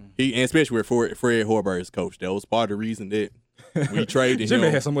 and especially with Fred Hoiberg's coach. That was part of the reason that we traded Jimmy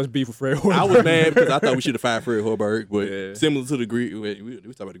him. had so much beef with Fred Hoiberg. I was mad because I thought we should have fired Fred Hoiberg, but Yeah. similar to the Grizz, we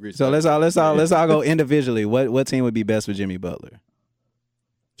talk about the Grizz. So let's all go individually. What team would be best for Jimmy Butler?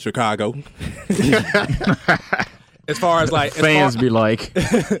 Chicago. As far as like Fans be like,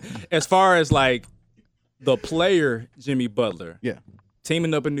 as far as like the player Jimmy Butler, Yeah.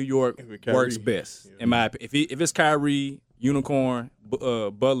 teaming up in New York Kyrie. works best in my opinion. If it's Kyrie, Unicorn,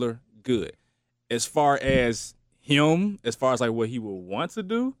 Butler, good. As far as him, as far as like what he would want to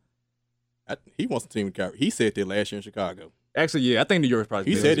do, He wants to team with Kyrie. He said that last year in Chicago. actually, yeah, I think New York's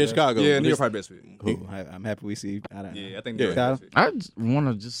probably He best. said in Chicago. Yeah, New York probably best fit. Cool. I'm happy we see. Yeah, I think Yeah. New York's best fit. I just want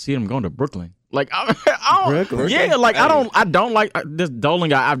to just see him going to Brooklyn. Like, Brooklyn? yeah, like I don't like this Dolan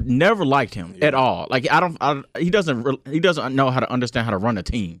guy. I've never liked him at all. Like he doesn't know how to understand how to run a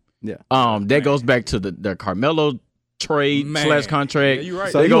team. Yeah. That goes back to the Carmelo trade / contract. Yeah, you're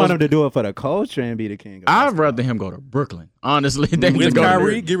right. So you want him to do it for the culture and be the king? I'd rather him go to Brooklyn, honestly, than to With go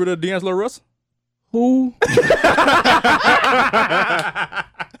Kyrie, to get rid of D'Angelo Russell. who.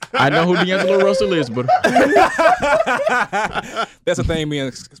 I know who D'Angelo Russell is, but That's the thing me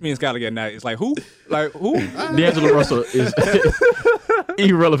and Scott get now. It's like who? Like who? D'Angelo Russell is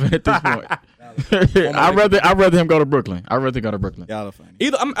irrelevant at this point. I'd rather him go to Brooklyn. I'd rather go to Brooklyn. Y'all are funny.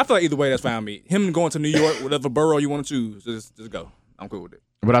 I feel like either way that's fine with me. Him going to New York, whatever borough you want to choose, just go. I'm cool with it.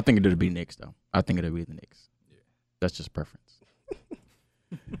 But I think it'll be Knicks, though. I think it'll be the Knicks. Yeah. That's just preference.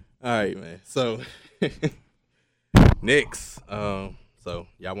 All right, man. So, Knicks. So,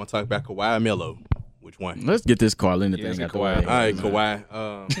 y'all want to talk about Kawhi or Melo? Which one? Let's get this Kawhi Leonard thing out the way. All right,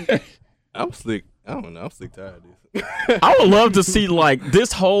 Kawhi. I'm slick. I don't know. I'm slick tired of this. I would love to see like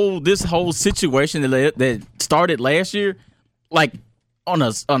this whole situation that started last year, like on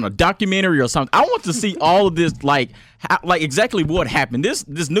a documentary or something. I want to see all of this, like exactly what happened.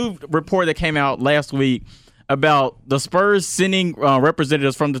 This new report that came out last week about the Spurs sending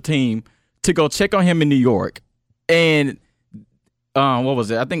representatives from the team to go check on him in New York, and what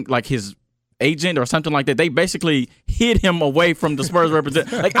was it? I think like his agent or something like that. They basically hid him away from the Spurs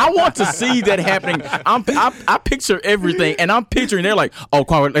representative. Like I want to see that happening. I picture everything, and I'm picturing they're like, oh,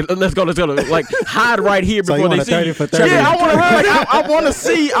 Kawhi, let's go. Like hide right here So before you they want see. 30 for 30. Yeah, I want to. I want to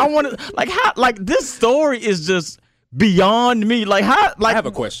see. I want to like how like this story is just beyond me. Like how like I have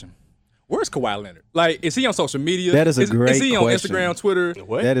a question. Where's Kawhi Leonard? Like, is he on social media? That is a great Is he on question. Instagram, Twitter?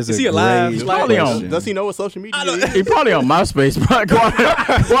 What? That is Is a he alive? great Probably on- question. Does he know what social media is? he probably on MySpace.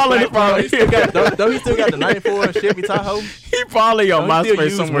 Don't he still got the 94 Chevy Tahoe? He probably on Don't he still MySpace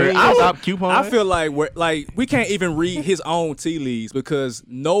use somewhere. Wings? I Stop coupon. I feel like we can't even read his own tea leaves because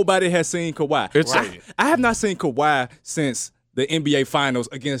nobody has seen Kawhi. It's- I have not seen Kawhi since the NBA Finals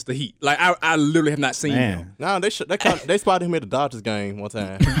against the Heat. Like I literally have not seen him. No, they spotted him at the Dodgers game one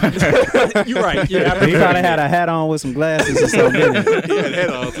time. You're right. Yeah, He probably had a hat on with some glasses or something. He had a hat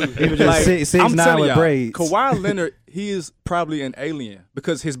on too. He was just Like, 6'9" I'm telling with y'all, braids. Kawhi Leonard, he is probably an alien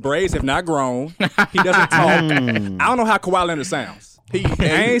because his braids have not grown. He doesn't talk. I don't know how Kawhi Leonard sounds. I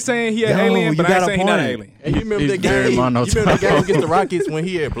ain't saying he an alien, but I ain't saying he not an alien. And you remember that game? You remember that game against the Rockets when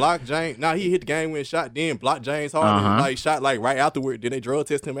he had blocked James? Nah, he hit the game winning shot, then blocked James Harden, like shot like right afterward. Then they drug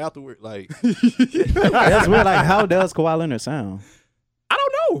test him afterward. Like that's weird. Like, how does Kawhi Leonard sound? I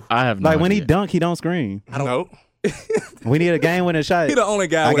don't know. I have no like when he idea. dunk, he don't scream. I don't know. We need a game winning shot. He the only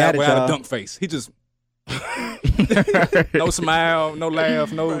guy without a dunk face. He just no smile, no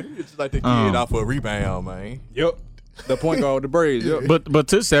laugh, no. It's just like the kid off a rebound, man. Yep. The point guard, the Braves. Yep. But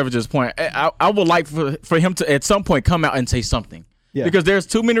to Savage's point, I would like for him to at some point come out and say something. Yeah. Because there's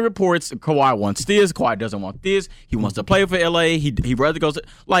too many reports. Kawhi wants this. Kawhi doesn't want this. He wants to play for LA. He rather goes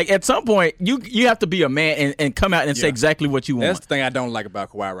like at some point you have to be a man and come out and say exactly what you want. That's the thing I don't like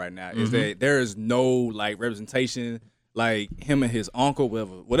about Kawhi right now is that there is no like representation. Like him and his uncle,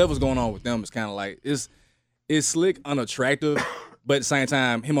 whatever's going on with them is kind of like it's slick, unattractive. But at the same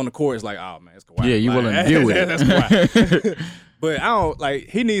time, him on the court is like, oh man, it's Kawhi. Yeah, you willing to deal with it. That's Kawhi. But I don't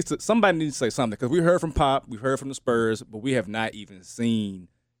like. Somebody needs to say something because we heard from Pop, we heard from the Spurs, but we have not even seen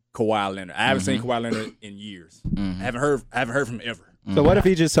Kawhi Leonard. I haven't seen Kawhi Leonard in years. I haven't heard from him ever. So what if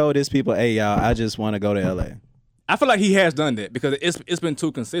he just told his people, "Hey y'all, I just want to go to LA." I feel like he has done that because it's been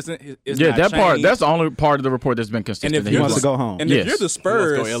too consistent. It's yeah, not that changed. part. That's the only part of the report that's been consistent. And if he wants to go home, and if you're the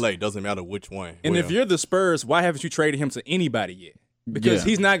Spurs, he wants to go LA. Doesn't matter which one. And if you're the Spurs, why haven't you traded him to anybody yet? Because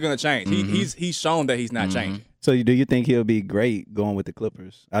he's not going to change. He's shown that he's not changing. So do you think he'll be great going with the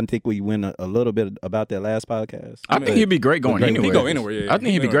Clippers? I think we went a little bit about that last podcast. I think he'd be great going anywhere. He'd go anywhere, yeah. I think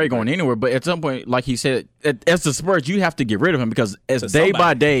he'd be great going anywhere. But at some point, like he said, as the Spurs, you have to get rid of him because as day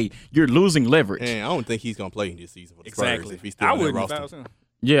by day, you're losing leverage. And I don't think he's going to play this season for the Spurs if he's still I on that wouldn't roster.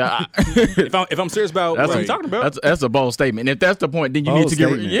 Yeah, if I'm serious about what I'm talking about, that's a bold statement. If that's the point, then you need to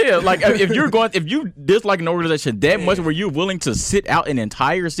get like if you dislike an organization that much where you're willing to sit out an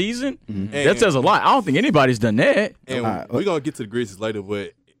entire season, that says a lot. I don't think anybody's done that. And we're gonna get to the Grizzlies later,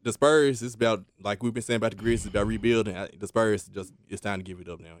 but the Spurs is about like we've been saying about the Grizzlies about rebuilding. The Spurs it's time to give it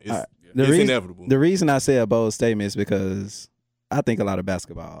up now. It's inevitable. The reason I say a bold statement is because I think a lot of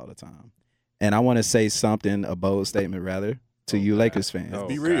basketball all the time, and I want to say something a bold statement rather. To you Lakers fans. Let's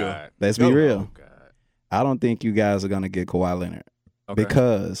be real. Let's be real. I don't think you guys are going to get Kawhi Leonard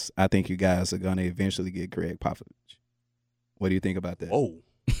because I think you guys are going to eventually get Greg Popovich. What do you think about that? Oh.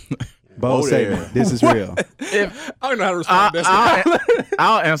 Bold statement. This is real. I don't know how to respond to that.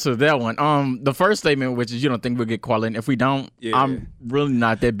 I'll answer that one. The first statement, which is you don't think we'll get Kawhi Leonard. If we don't, I'm really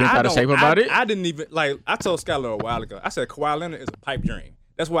not that bent out of shape about it. I didn't even, I told Skylar a while ago, I said Kawhi Leonard is a pipe dream.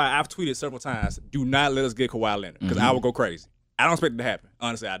 That's why I've tweeted several times, do not let us get Kawhi Leonard because I will go crazy. I don't expect it to happen.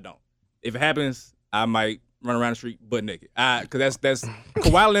 Honestly, I don't. If it happens, I might run around the street butt naked. Because that's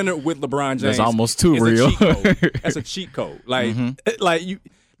Kawhi Leonard with LeBron James. That's almost too real. A cheat code. That's a cheat code. Like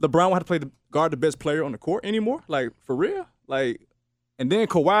LeBron won't have to guard the best player on the court anymore. Like for real. Like, and then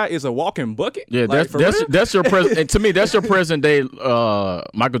Kawhi is a walking bucket. Yeah, like, that's your present. To me, that's your present day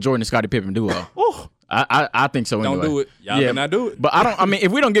Michael Jordan and Scottie Pippen duo. I think so. Anyway. Don't do it. Y'all better not do it. But I don't. I mean,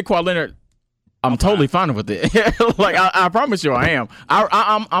 if we don't get Kawhi Leonard, I'm totally fine with it. Like I promise you, I am.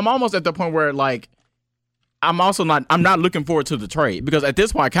 I'm almost at the point where like I'm not looking forward to the trade because at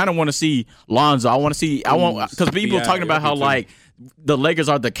this point I kind of want to see Lonzo. I want because people talking about how like the Lakers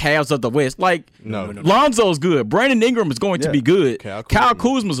are the Cavs of the West. Like no. Lonzo's good. Brandon Ingram is going to be good. Kyle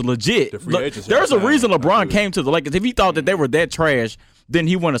Kuzma's legit. There's a reason LeBron came to the Lakers. If he thought that they were that trash, then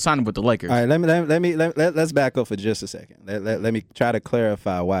he wouldn't have signed with the Lakers. All right, let's back up for just a second. Let me try to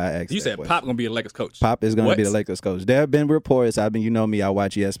clarify why I asked. You said question. Pop gonna be a Lakers coach. Pop is gonna be the Lakers coach. There have been reports. You know me. I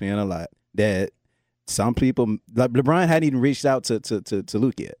watch ESPN a lot. That some people, like LeBron, hadn't even reached out to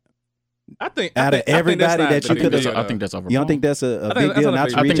Luke yet. I think out of everybody that you could have, I think that's overblown. You don't think that's a big deal not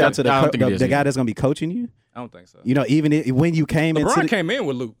to reach out to the guy that's gonna be coaching you? I don't think so. You know, even when you came in, LeBron came in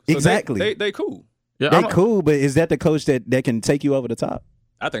with Luke. So exactly. They cool. Yeah, they cool, but is that the coach that can take you over the top?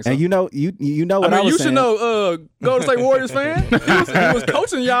 I think so. And you know what I was saying. You should know, Golden State Warriors fan. He was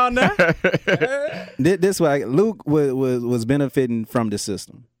coaching y'all now. This way, Luke was benefiting from the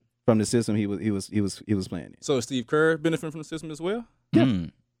system. From the system he was playing in. So is Steve Kerr benefiting from the system as well? Yeah.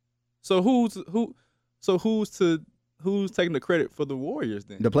 So who's taking the credit for the Warriors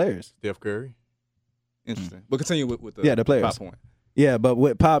then? The players. Steph Curry. Interesting. But continue with the players. Pop point. Yeah, but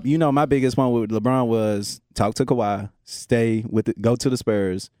with Pop, my biggest point with LeBron was talk to Kawhi, go to the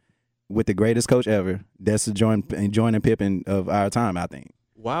Spurs with the greatest coach ever. That's the Jordan Pippen of our time, I think.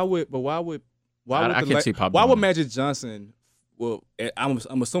 Why would Magic Johnson? Well,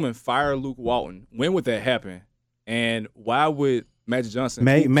 I'm assuming fire Luke Walton. When would that happen? And why would Magic Johnson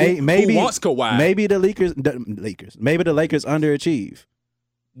maybe who wants Kawhi? Maybe the Lakers. Maybe the Lakers underachieve.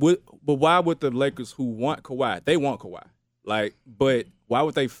 But why would the Lakers who want Kawhi? They want Kawhi. Like, but why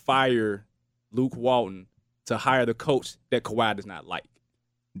would they fire Luke Walton to hire the coach that Kawhi does not like?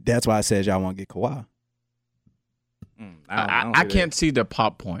 That's why I said y'all want to get Kawhi. I can't see the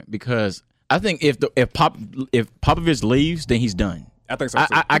Pop point because I think if Popovich leaves, then he's done. I think so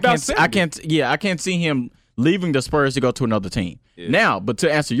too. I can't see him leaving the Spurs to go to another team. Yeah. Now, but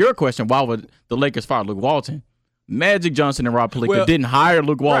to answer your question, why would the Lakers fire Luke Walton? Magic Johnson and Rob Pelinka didn't hire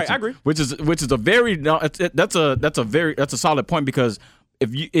Luke Walton. Right, I agree. Which is a very that's a solid point because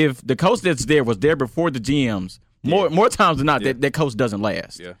if the coach that's there was there before the GMs, more times than not that coach doesn't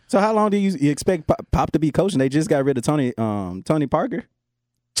last. Yeah. So how long do you expect Pop to be coaching? They just got rid of Tony Parker.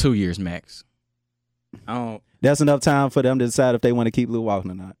 2 years max. That's enough time for them to decide if they want to keep Luke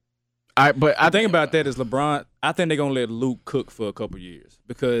Walton or not. But I think about that is LeBron. I think they're gonna let Luke cook for a couple years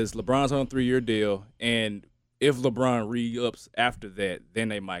because LeBron's on a 3-year deal, and if LeBron re-ups after that, then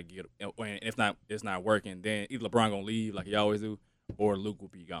they might get. And if not, it's not working. Then either LeBron gonna leave like he always do, or Luke will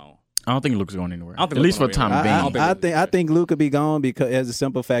be gone. I don't think Luke's going anywhere. At least for the time being. I think Luke could be gone because as a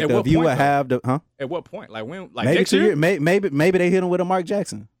simple fact of you would have the At what point? Like when? Like maybe next year? Maybe they hit him with a Mark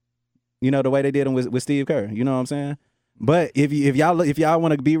Jackson. You know the way they did him with Steve Kerr. You know what I'm saying? But if y'all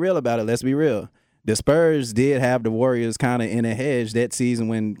want to be real about it, let's be real. The Spurs did have the Warriors kind of in a hedge that season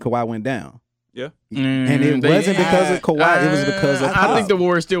when Kawhi went down. Yeah, and it wasn't because of Kawhi. It was because of Pop. I think the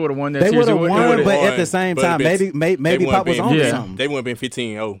Warriors still would have won that season. They would have won, but won, at the same time, maybe Pop was on to something. They wouldn't have been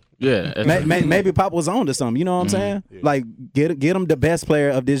 15-0. Yeah, maybe Pop was on to something. You know what I'm saying? Yeah. Like get him the best player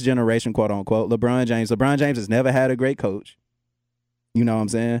of this generation, quote unquote. LeBron James. LeBron James has never had a great coach. You know what I'm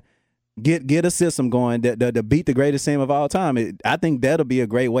saying? Get a system going to beat the greatest team of all time. I think that'll be a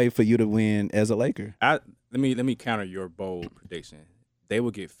great way for you to win as a Laker. Let me counter your bold prediction. They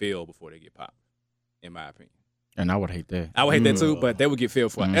will get filled before they get popped, in my opinion. And I would hate that. I would hate that too, but they would get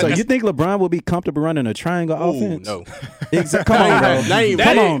filled for. So you think LeBron will be comfortable running a triangle offense? No. Come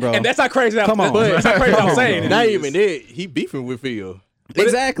on, bro. And that's not crazy. Come on. That's not crazy. I'm saying. Not even that. He beefing with Phil.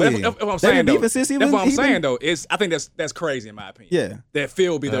 Exactly. That's what I'm saying, though. That's what I'm saying, though. I think that's crazy in my opinion. Yeah. That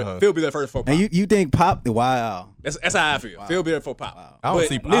Phil will be the first for Pop. And you think Pop? Wow. That's how I feel. Wow. Phil will be there for Pop. Wow. I don't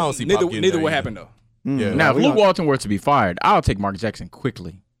see Pop neither what happened though. Yeah. Now, if Luke Walton were to be fired, I'll take Mark Jackson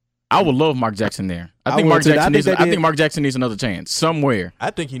quickly. I would love Mark Jackson there. I think Mark Jackson needs another chance somewhere. I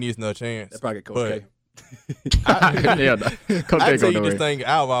think he needs another chance. That's probably Coach K. I tell you this thing.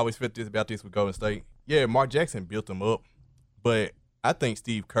 I've always felt about this with Golden State. Yeah, Mark Jackson built them up, but I think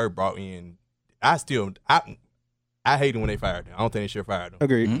Steve Kerr brought in. I hate it when they fired him. I don't think they should have fired him.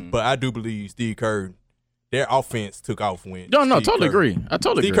 Agreed. Mm-hmm. But I do believe Steve Kerr, their offense took off when. Totally agree.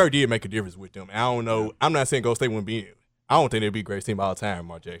 Steve Kerr did make a difference with them. I don't know. Yeah. I'm not saying Golden State wouldn't be. I don't think they'd be a great team all the time,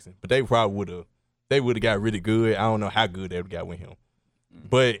 Mark Jackson. But they probably would have. They would have got really good. I don't know how good they would have got with him.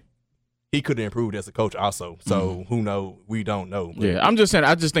 But he could have improved as a coach also. So who knows? We don't know. But yeah, I'm just saying.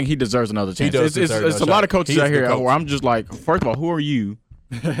 I just think he deserves another chance. It's a lot of coaches out here where I'm just like, first of all, who are you?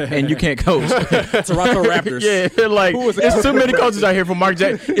 And you can't coach. Toronto Raptors. Yeah, like it's too many coaches out here for Mark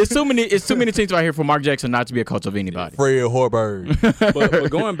Jackson. It's too many teams out here for Mark Jackson not to be a coach of anybody. Fred Hoiberg.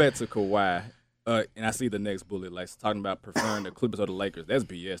 but going back to Kawhi, and I see the next bullet, like talking about preferring the Clippers or the Lakers. That's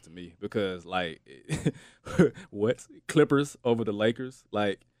BS to me because like, what Clippers over the Lakers?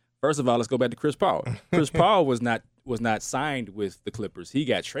 Like, first of all, let's go back to Chris Paul. Chris Paul was not signed with the Clippers. He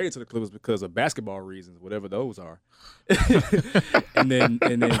got traded to the Clippers because of basketball reasons, whatever those are. and then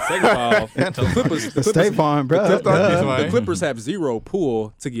second of all, the Clippers State Farm, bro. The Clippers have zero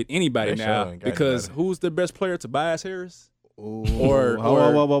pull to get anybody now because who's the best player? Tobias Harris? Ooh.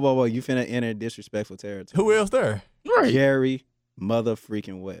 Whoa. You finna enter disrespectful territory. Who else there? Right. Jerry mother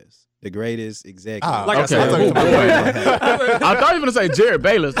freaking West. The greatest executive. I said, I thought you were going to say Jared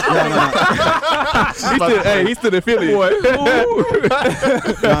Bayless. He's still in Philly. No.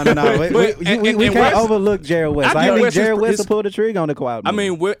 We can't overlook Jared West. I think Jared West will pull the trigger on the Kawhi. I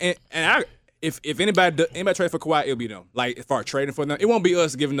mean, if anybody trade for Kawhi, it'll be them. Like, as far as trading for them, it won't be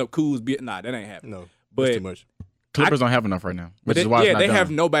us giving up Kuz. Nah, that ain't happening. No, but that's too much. Clippers don't have enough right now. But they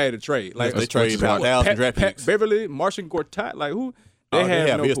have nobody to trade. Like they trade about 1,000 draft picks. Beverly, Martian Gortat, like who? They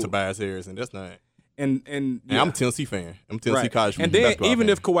have no his Tobias Harris, and that's not. And I'm a Tennessee fan. I'm a Tennessee college fan. And then even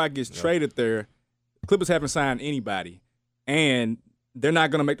if Kawhi gets traded there, Clippers haven't signed anybody, and they're not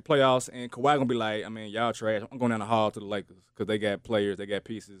gonna make the playoffs. And Kawhi gonna be like, I mean, y'all trash. I'm going down the hall to the Lakers because they got players, they got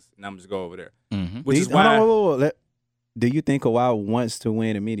pieces, and I'm just go over there. Mm-hmm. Which is why. Do you think Kawhi wants to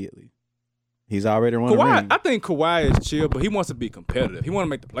win immediately? He's already won. I think Kawhi is chill, but he wants to be competitive. He want to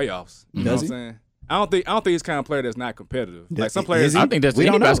make the playoffs. You know what I'm saying? I don't think he's the kind of player that's not competitive. Like some players, I think that's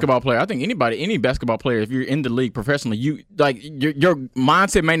any basketball player. I think any basketball player, if you're in the league professionally, you like your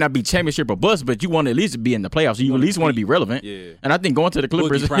mindset may not be championship or bust, but you want to at least be in the playoffs. You at least want to be relevant. Yeah. And I think going to the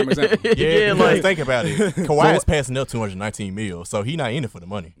Clippers, prime example. yeah, like think about it. Kawhi is passing up $219 million, so he's not in it for the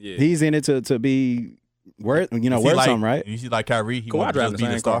money. Yeah. He's in it to be worth something, right? You see, like Kyrie, he Kawhi wants to just be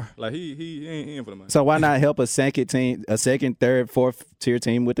the star. Like he ain't in for the money. So why not help a second, third, fourth tier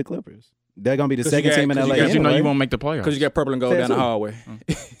team with the Clippers? They're gonna be the second team in LA. Because you know you won't make the playoffs. Because you got purple and gold down the hallway.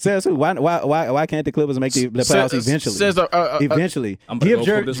 Says who? Why can't the Clippers make the playoffs eventually? Eventually,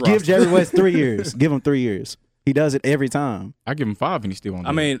 give Jerry West 3 years. Give him 3 years. He does it every time. I give him 5 and he still won't.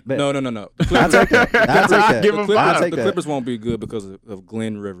 I mean, no. I'll take that. I give him 5. The Clippers won't be good because of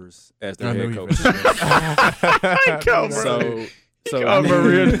Glenn Rivers as their head coach. So and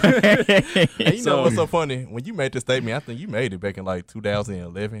you know what's so funny? When you made this statement, I think you made it back in like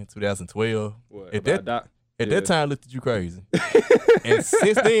 2011, 2012. At that time, looked at you crazy. And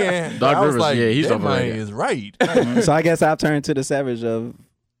since then, Doc I was Rivers, like, he's that man overrated. is right. So I guess I've turned to the savage of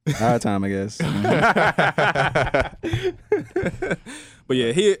our time, I guess. But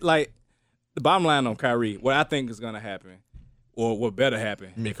yeah, he like the bottom line on Kyrie. What I think is gonna happen, or what better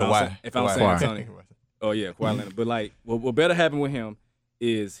happen, if I'm San Antonio. Oh yeah, Kawhi Leonard. But like, what better happen with him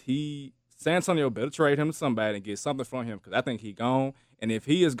is San Antonio better trade him to somebody and get something from him because I think he gone. And if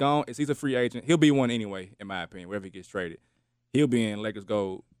he is gone, if he's a free agent, he'll be one anyway, in my opinion. Wherever he gets traded, he'll be in Lakers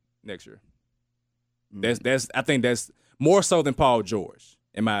gold next year. I think that's more so than Paul George,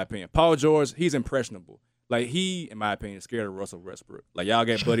 in my opinion. Paul George, he's impressionable. Like he, in my opinion, is scared of Russell Westbrook. Like y'all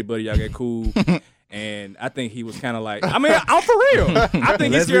get buddy, y'all get cool. And I think he was kind of like, I mean, I'm for real. I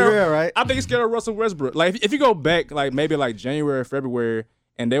think he's scared. Real, right? I think he's scared of Russell Westbrook. Like if you go back, like maybe like January, February,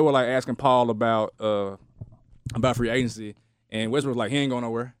 and they were like asking Paul about free agency, and Westbrook was like, he ain't going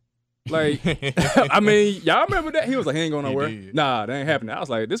nowhere. Like, I mean, y'all remember that? He was like, he ain't going nowhere. Nah, that ain't happening. I was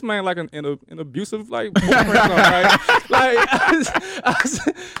like, this man like an abusive like boyfriend, right?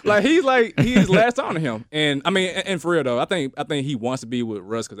 Like he's last on to him. And I mean, and for real though, I think he wants to be with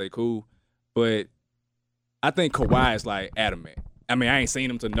Russ because they cool, but I think Kawhi is like adamant. I mean, I ain't seen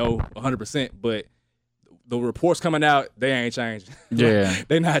him to know 100%, but the reports coming out, they ain't changing. Yeah.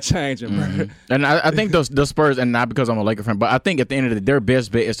 They not changing, bro. And I think the Spurs, and not because I'm a Laker fan, but I think at the end of the day, their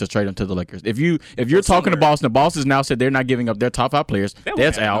best bet is to trade them to the Lakers. If you're talking to Boston, the Boston now said they're not giving up their top 5 players.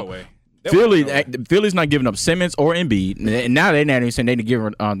 That's out. No way. Philly's not giving up Simmons or Embiid, and now they're not even saying they're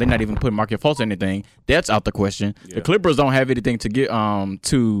not even putting Markelle Fultz or anything. That's out the question. Yeah. The Clippers don't have anything to get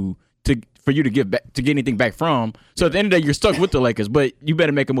for you to get anything back from. So at the end of the day, you're stuck with the Lakers, but you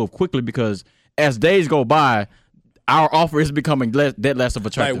better make a move quickly because as days go by, our offer is becoming less of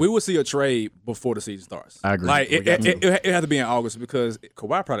attractive. Like we will see a trade before the season starts. I agree. Like it has to be in August because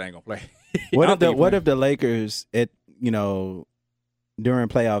Kawhi probably ain't gonna play. What if the Lakers during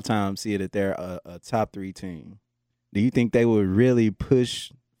playoff time see that they're a top 3 team? Do you think they would really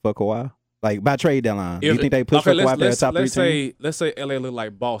push for Kawhi? Like by trade deadline, do you think they push for Kawhi for a top 3 team? Let's say LA look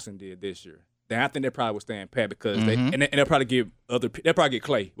like Boston did this year. Then I think they probably would stand pat because they'll probably get they'll probably get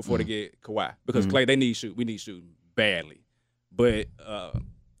Klay before they get Kawhi because Klay we need shooting badly. But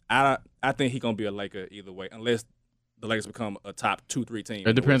I think he's gonna be a Laker either way unless the Lakers become a top 2-3 team.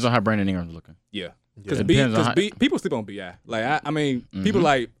 It depends on how Brandon Ingram's looking. Yeah. Because people sleep on B.I. Like I mean, people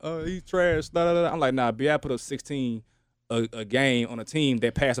like, oh, he's trash. I'm like, nah, B.I. put up 16 a game on a team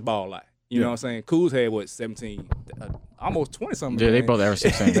that passed the ball a lot. You know what I'm saying? Kuz had 17, almost 20 something. Yeah, they both average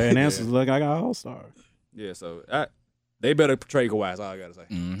 16. And Answer's looking like an all-star. Yeah, so they better trade Kawhi. That's all I gotta say.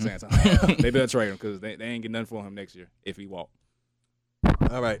 San Antonio. They better trade him because they ain't get nothing for him next year if he walk.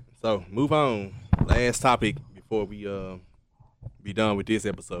 All right, so move on. Last topic before we be done with this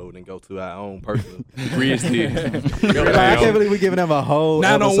episode and go to our own personal Grizz I can't believe we're giving them a whole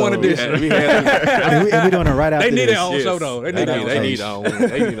 9-on-1 edition. We're doing it right after They need this. their own show though. They need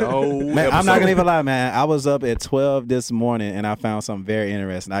a whole Man, I'm not gonna even lie, man. I was up at 12 this morning and I found something very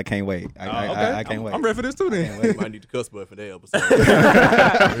interesting. I can't wait. I can't wait. I'm ready for this too then. You might need the cuss word for that episode.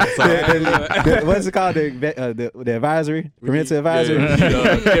 What's it called? The advisory? Permissive advisory?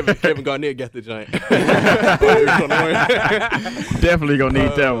 Kevin Garnett got the joint. Definitely gonna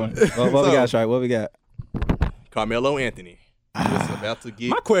need that one. What we got, Shark? What we got? Carmelo Anthony is about to get.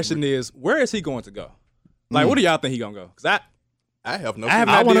 My question is, where is he going to go? Like, what do y'all think he gonna go? Because I have no.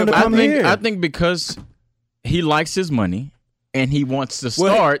 I want him to come here. I think because he likes his money and he wants to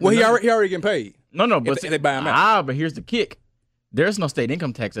start. Well, he already getting paid. No, but they buy him out. But here's the kick. there's no state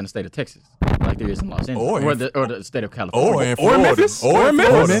income tax in the state of Texas like there is in Los Angeles or the state of California. Or in Memphis. Or in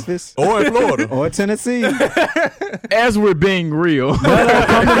Memphis. Or in Florida. Or Tennessee. As we're being real. Melo,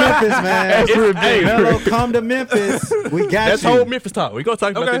 come to Memphis, man. As we're being real. Melo, come to Memphis. We got That's you. whole Memphis talk. We gonna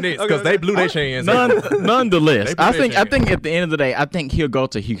talk about the Knicks because they blew their chance. Nonetheless, I think chance. at the end of the day, I think he'll go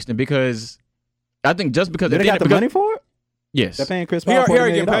to Houston because I think just because Do they got the money for it? Yes. They're paying Chris He Paul already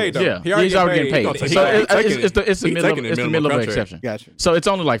 $40 getting paid, million. though. Yeah, he's already getting paid. So it's the middle of exception. Gotcha. So it's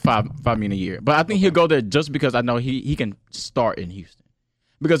only like $5 million a year. But I think he'll go there just because I know he can start in Houston.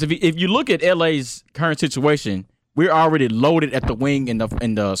 Because if you look at LA's current situation, we're already loaded at the wing in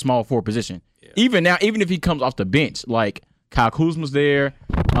the small forward position. Yeah. Even now, even if he comes off the bench, like Kyle Kuzma's there,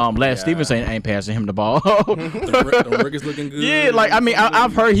 Lance Stevenson ain't passing him the ball. the Rick is looking good. Yeah, like I mean,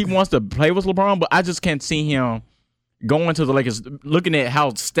 I've heard he wants to play with LeBron, but I just can't see him going to the Lakers, looking at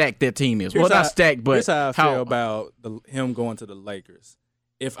how stacked that team is. Well, not stacked, but here's how I feel about him going to the Lakers.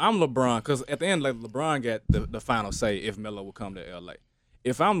 If I'm LeBron, because at the end, like LeBron got the final say if Melo will come to LA.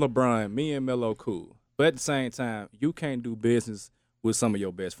 If I'm LeBron, me and Melo cool, but at the same time, you can't do business with some of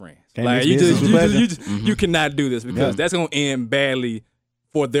your best friends. Like you cannot do this because that's gonna end badly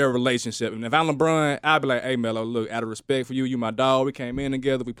for their relationship. And if I'm LeBron, I'll be like, hey Melo, look, out of respect for you, you my dog. We came in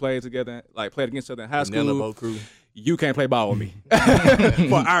together, we played together, like played against each other in high school. You can't play ball with me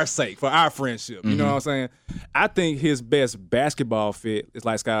for our sake, for our friendship. You know what I'm saying? I think his best basketball fit is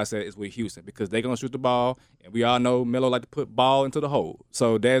like Scott said, is with Houston because they're gonna shoot the ball, and we all know Melo like to put ball into the hole.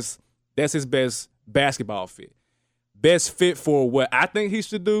 So that's his best basketball fit. Best fit for what I think he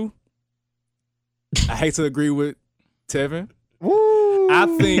should do. I hate to agree with Tevin. Woo. I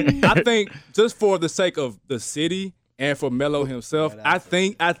think just for the sake of the city and for Melo himself, I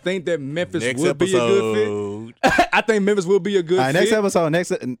think that Memphis would be a good fit. I think Memphis will be a good fit. Next episode.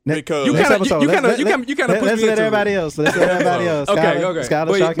 Next episode. Let's let everybody else. Let's let everybody else. Okay.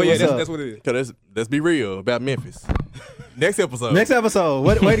 Skylar, but yeah, that's what it is. Cause let's be real about Memphis. Next episode.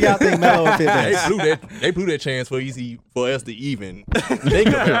 Where do y'all think Melo will fit best? They blew that chance for us to even think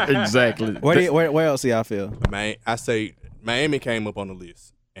about it. Exactly. Where else do y'all feel? Man, I say Miami came up on the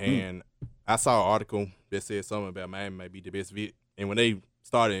list, and I saw an article that said something about Miami might be the best fit. And when they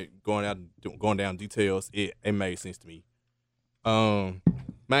started going down details, it made sense to me.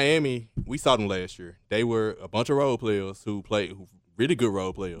 Miami, we saw them last year. They were a bunch of role players who really good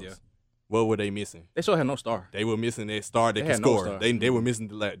role players. Yeah. What were they missing? They sure had no star. They were missing that star that could score. No they were missing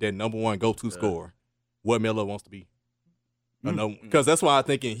that number one go-to scorer. What Melo wants to be. Because that's why I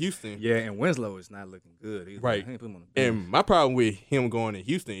think in Houston. Yeah, and Winslow is not looking good. Right. And my problem with him going to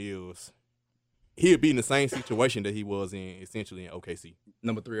Houston is he'll be in the same situation that he was in essentially in OKC.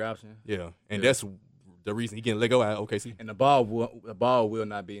 Number 3 option. Yeah, and that's the reason he getting let go out of OKC. And the ball will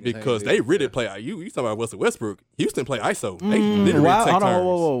not be in the because they really play. You talking about Russell Westbrook? Houston play ISO. They literally take turns.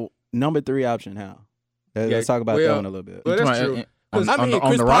 Whoa. Number 3 option. How? Let's talk about that one a little bit. Well, that's true. Chris Paul,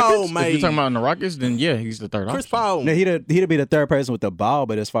 Rockets, if you're talking about on the Rockets, then yeah, he's the third Chris option. Paul. No, he'd be the third person with the ball,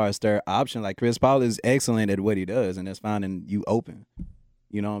 but as far as third option, like Chris Paul is excellent at what he does, and that's finding you open.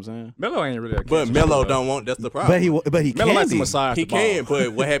 You know what I'm saying? Melo ain't really. But Melo don't want. That's the problem. But he Melo can likes to be. massage He the ball. can.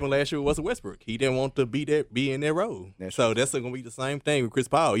 But what happened last year with Russell Westbrook? He didn't want to be in that role. That's going to be the same thing with Chris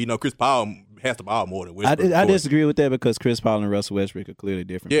Paul. You know, Chris Paul has the ball more than Westbrook. I disagree with that because Chris Paul and Russell Westbrook are clearly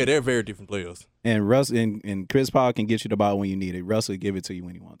different. Yeah, they're very different players. And Chris Paul can get you the ball when you need it. Russell give it to you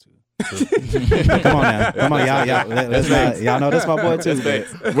when he wants to. Come on, y'all know this my boy too.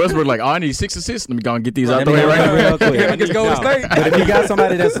 Westbrook like, I need 6 assists. Let me go and get these out the way right real quick. But if you got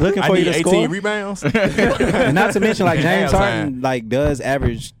somebody that's looking for you to 18 score, rebounds. and not to mention like James Harden does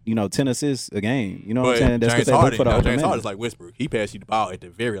average 10 assists a game. You know what I'm saying? That's James they look for the James Harden's like Westbrook. He passed you the ball at the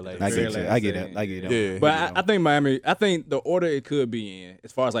very last. I get it. Yeah, but I think Miami. I think the order it could be in,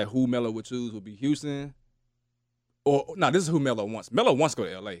 as far as like who Melo would choose, would be Houston. Or no, this is who Melo wants. Melo wants to go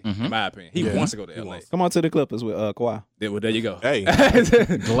to LA, in my opinion. He wants to go to LA. Come on to the Clippers with Kawhi. Well, there you go. Hey,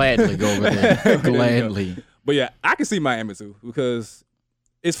 Gladly go over there. Gladly. But yeah, I can see Miami too because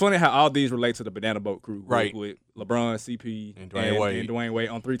it's funny how all these relate to the Banana Boat crew, right? With LeBron, CP, and Dwayne Wade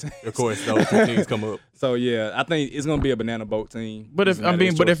on 3 teams. Of course, those 2 teams come up. So yeah, I think it's gonna be a Banana Boat team. But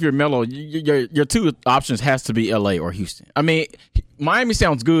if you're Melo, your 2 options has to be LA or Houston. I mean, Miami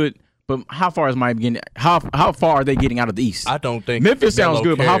sounds good. But how far is Miami getting? How far are they getting out of the East? I don't think Memphis Melo sounds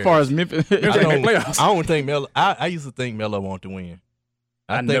good, cares. but how far is Memphis? I don't think Melo. I used to think Melo wanted to win.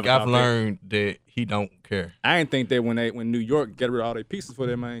 I think I've learned that he don't care. I didn't think that when New York get rid of all their pieces for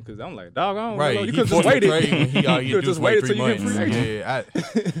their man, because I'm like, doggone, right? You could just wait it. You could just wait till you get free agent. Yeah,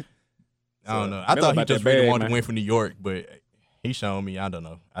 I don't know. I thought he just really wanted to win for New York, but he showed me. I don't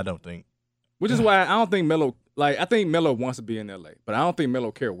know. I don't think. Which is why I don't think Melo Like, I think Melo wants to be in LA, but I don't think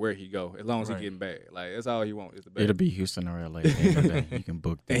Melo care where he go as long as he getting bag. Like, that's all he wants is the bag. It'll be Houston or LA. You can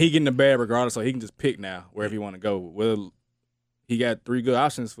book that. And he getting the bag regardless, so he can just pick now wherever he want to go. Well, he got 3 good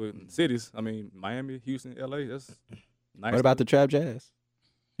options for cities. I mean, Miami, Houston, LA. That's nice. What about the Trap Jazz?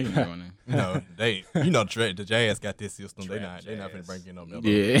 No, the Jazz got this system. They not finna bring in no Melo.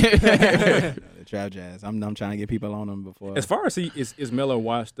 Yeah. The Trap Jazz. I'm trying to get people on them before. As far as is Melo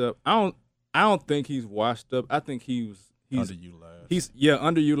washed up, I don't think he's washed up. I think he's underutilized. He's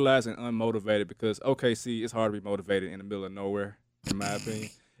underutilized and unmotivated because OKC it's hard to be motivated in the middle of nowhere, in my opinion.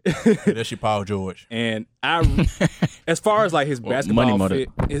 That's your Paul George. And as far as like his basketball fit,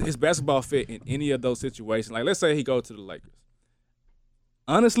 his basketball fit in any of those situations, like let's say he goes to the Lakers.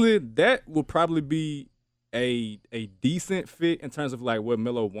 Honestly, that will probably be a decent fit in terms of like what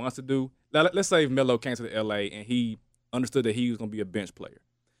Melo wants to do. Now, let's say if Melo came to the LA and he understood that he was gonna be a bench player.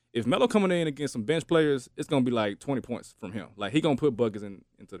 If Melo coming in against some bench players, it's gonna be like 20 points from him. Like he gonna put buckets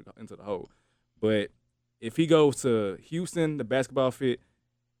into the hole. But if he goes to Houston, the basketball fit,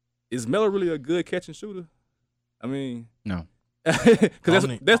 is Melo really a good catch and shooter? I mean, no, because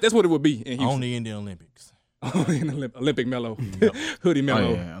that's what it would be in Houston. Only in the Olympics. In the Olympic Melo, hoodie Melo.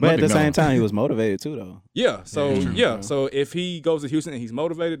 Oh, yeah. But at the same time, he was motivated too, though. Yeah. So So if he goes to Houston and he's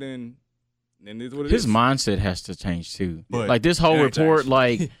motivated, then it's what it his is. mindset has to change too. But like this whole report,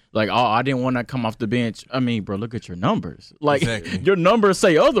 change. like oh, I didn't want to come off the bench. I mean, bro, look at your numbers. Like Exactly. your numbers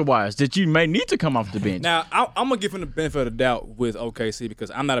say otherwise that you may need to come off the bench. Now I'm gonna give him the benefit of the doubt with OKC because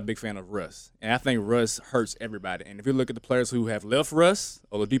I'm not a big fan of Russ, and I think Russ hurts everybody. And if you look at the players who have left Russ,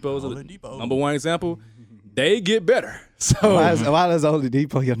 Oladipo is the number one example. They get better. So why is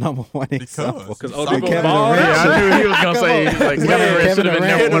Oladipo your number one example? Because Oladipo ball. I knew he was gonna say like Kevin Durant should have been Kevin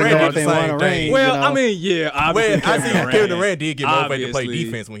never Durant going did the to same thing. Well, I mean, yeah, obviously. I see Kevin Durant did get motivated to play Obviously.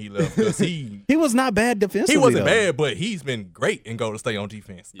 defense when he left because he was not bad defensively. he wasn't though. bad, but he's been great in Golden State on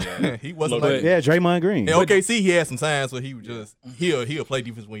defense. Yeah. he wasn't But- like Yeah, Draymond Green. in OKC. He had some times where he would just he'll play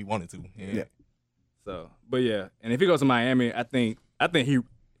defense when he wanted to. Yeah. So, but yeah, and if he goes to Miami, I think he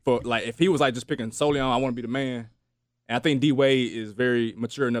if he was like just picking solely on I want to be the man. And I think D Wade is very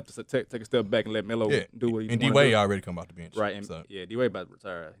mature enough to take a step back and let Melo do what he wants. And D Wade already come off the bench, right? And so. D Wade about to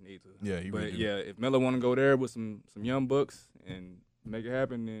retire. He needs to. Yeah, he But really do. yeah, if Melo want to go there with some young bucks and make it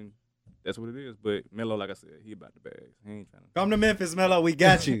happen, then that's what it is. But Melo, like I said, he about the bags. He ain't trying to. Come to Memphis, Melo. We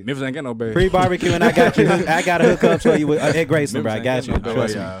got you. Memphis ain't got no bags. Pre-barbecue, and I got you. I got a hookup for you at Graceland, bro. I got you.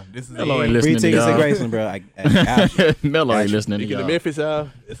 Trust me. This is Melo ain't the listening Free to tickets at y'all. Graceland, bro. I got you. Melo ain't listening to Speaking y'all. of Memphis, y'all,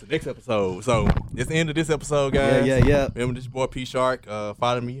 it's the next episode. So it's the end of this episode, guys. Yeah. Remember this is your boy P Shark.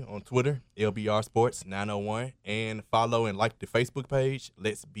 Follow me on Twitter, LBR Sports 901, and follow and like the Facebook page.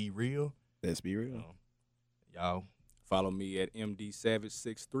 Let's be real. Let's be real. Y'all Follow me at MD Savage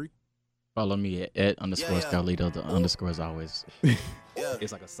 63. Follow me at _Carlito. The underscore is always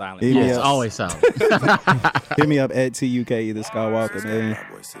It's like a silent. Hit me it's up. always silent. Hit me up at TUK either Skywalker, man.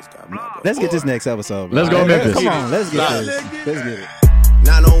 Let's get this next episode, bro. Let's go Memphis. Come on, let's get this. Let's get it.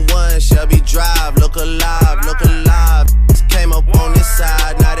 901 Shelby Drive, look alive, look alive. Came up on this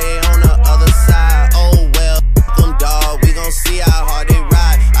side, now they on the other side. Oh well, them dog, we gon' see how hard they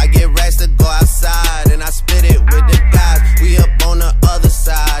ride. I get racks to go outside, and I spit it with the guys. We up on the other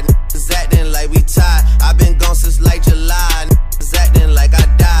side, niggas acting like we tied. I been gone since like July, niggas acting like I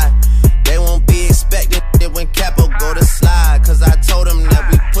died. They won't be expecting it when Capo go to slide. Cause I told them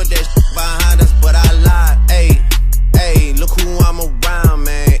that we put that shit behind us, but I lied. Hey, look who I'm around,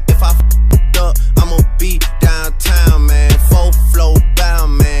 man. If I f***ed up, I'ma be downtown, man. Full flow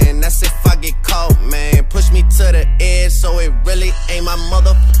bound, man. That's if I get caught, man. Push me to the edge, so it really ain't my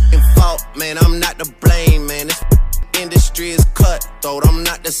motherfucking fault, man. I'm not to blame, man. This industry is cutthroat, I'm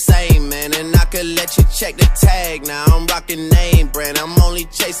not the same, man. And I could let you check the tag now. I'm rocking name brand, I'm only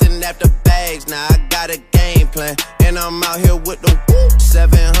chasing after bags now. I got a game plan, and I'm out here with the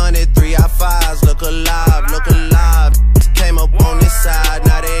 700 3i5s. Look alive, look alive. Came up on this side,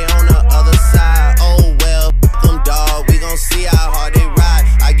 now they on the other side. Oh well, them dog, we gon' see how hard they ride.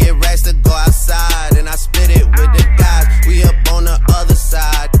 I get racks to go outside, and I spit it with the guys. We up on the other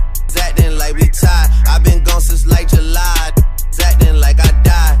side, acting like we tied. I've been gone since like July, acting like I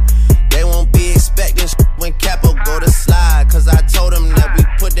died. They won't be expecting when Capo go to slide. Cause I told them that we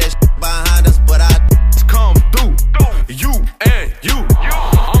put that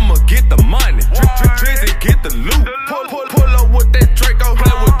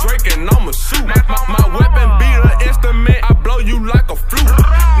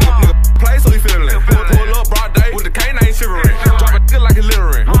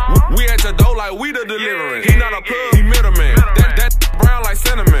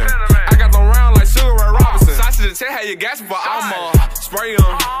spray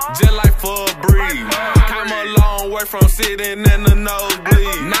them, just like for a breeze. Came a long way from sitting in the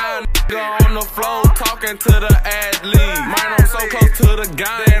nosebleed. Now nigga on the floor talking to the athlete. Man, I'm so close to the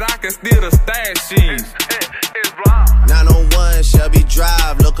gun that I can steal the stash sheets. 901 Shelby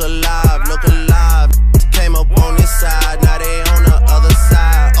Drive, look alive, look alive. Came up on this side, now they on the other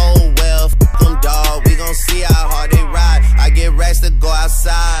side. Oh well, f them dawg, we gon' see how hard they ride. I get racks to go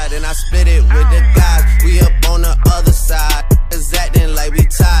outside, and I split it with the guys. We up on the other side, is acting like we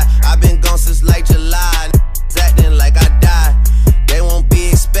tied. I been gone since like July, acting like I died. They won't be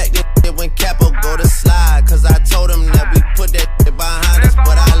expecting it when Capo go to slide, cause I told them that we put that shit behind us,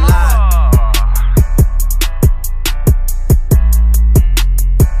 but I lied.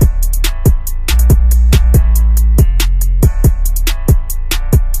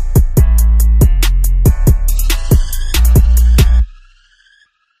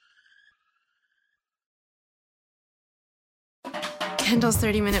 Kendall's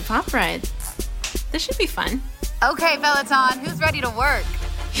 30-minute pop ride. This should be fun. Okay, Peloton, who's ready to work?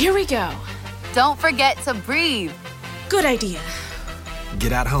 Here we go. Don't forget to breathe. Good idea.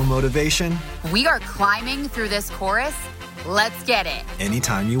 Get at home motivation? We are climbing through this chorus. Let's get it.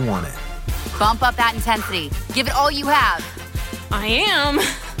 Anytime you want it. Bump up that intensity. Give it all you have. I am.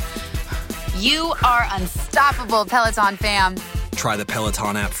 You are unstoppable, Peloton fam. Try the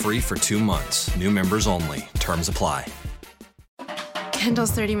Peloton app free for 2 months. New members only. Terms apply.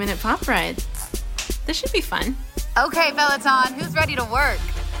 Kendall's 30-minute pop ride. This should be fun. Okay, Peloton, who's ready to work?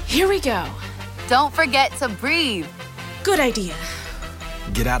 Here we go. Don't forget to breathe. Good idea.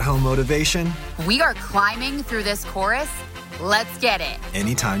 Get at home motivation? We are climbing through this chorus. Let's get it.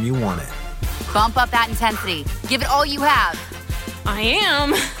 Anytime you want it. Bump up that intensity. Give it all you have. I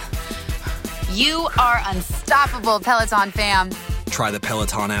am. You are unstoppable, Peloton fam. Try the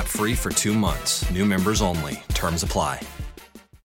Peloton app free for 2 months. New members only. Terms apply.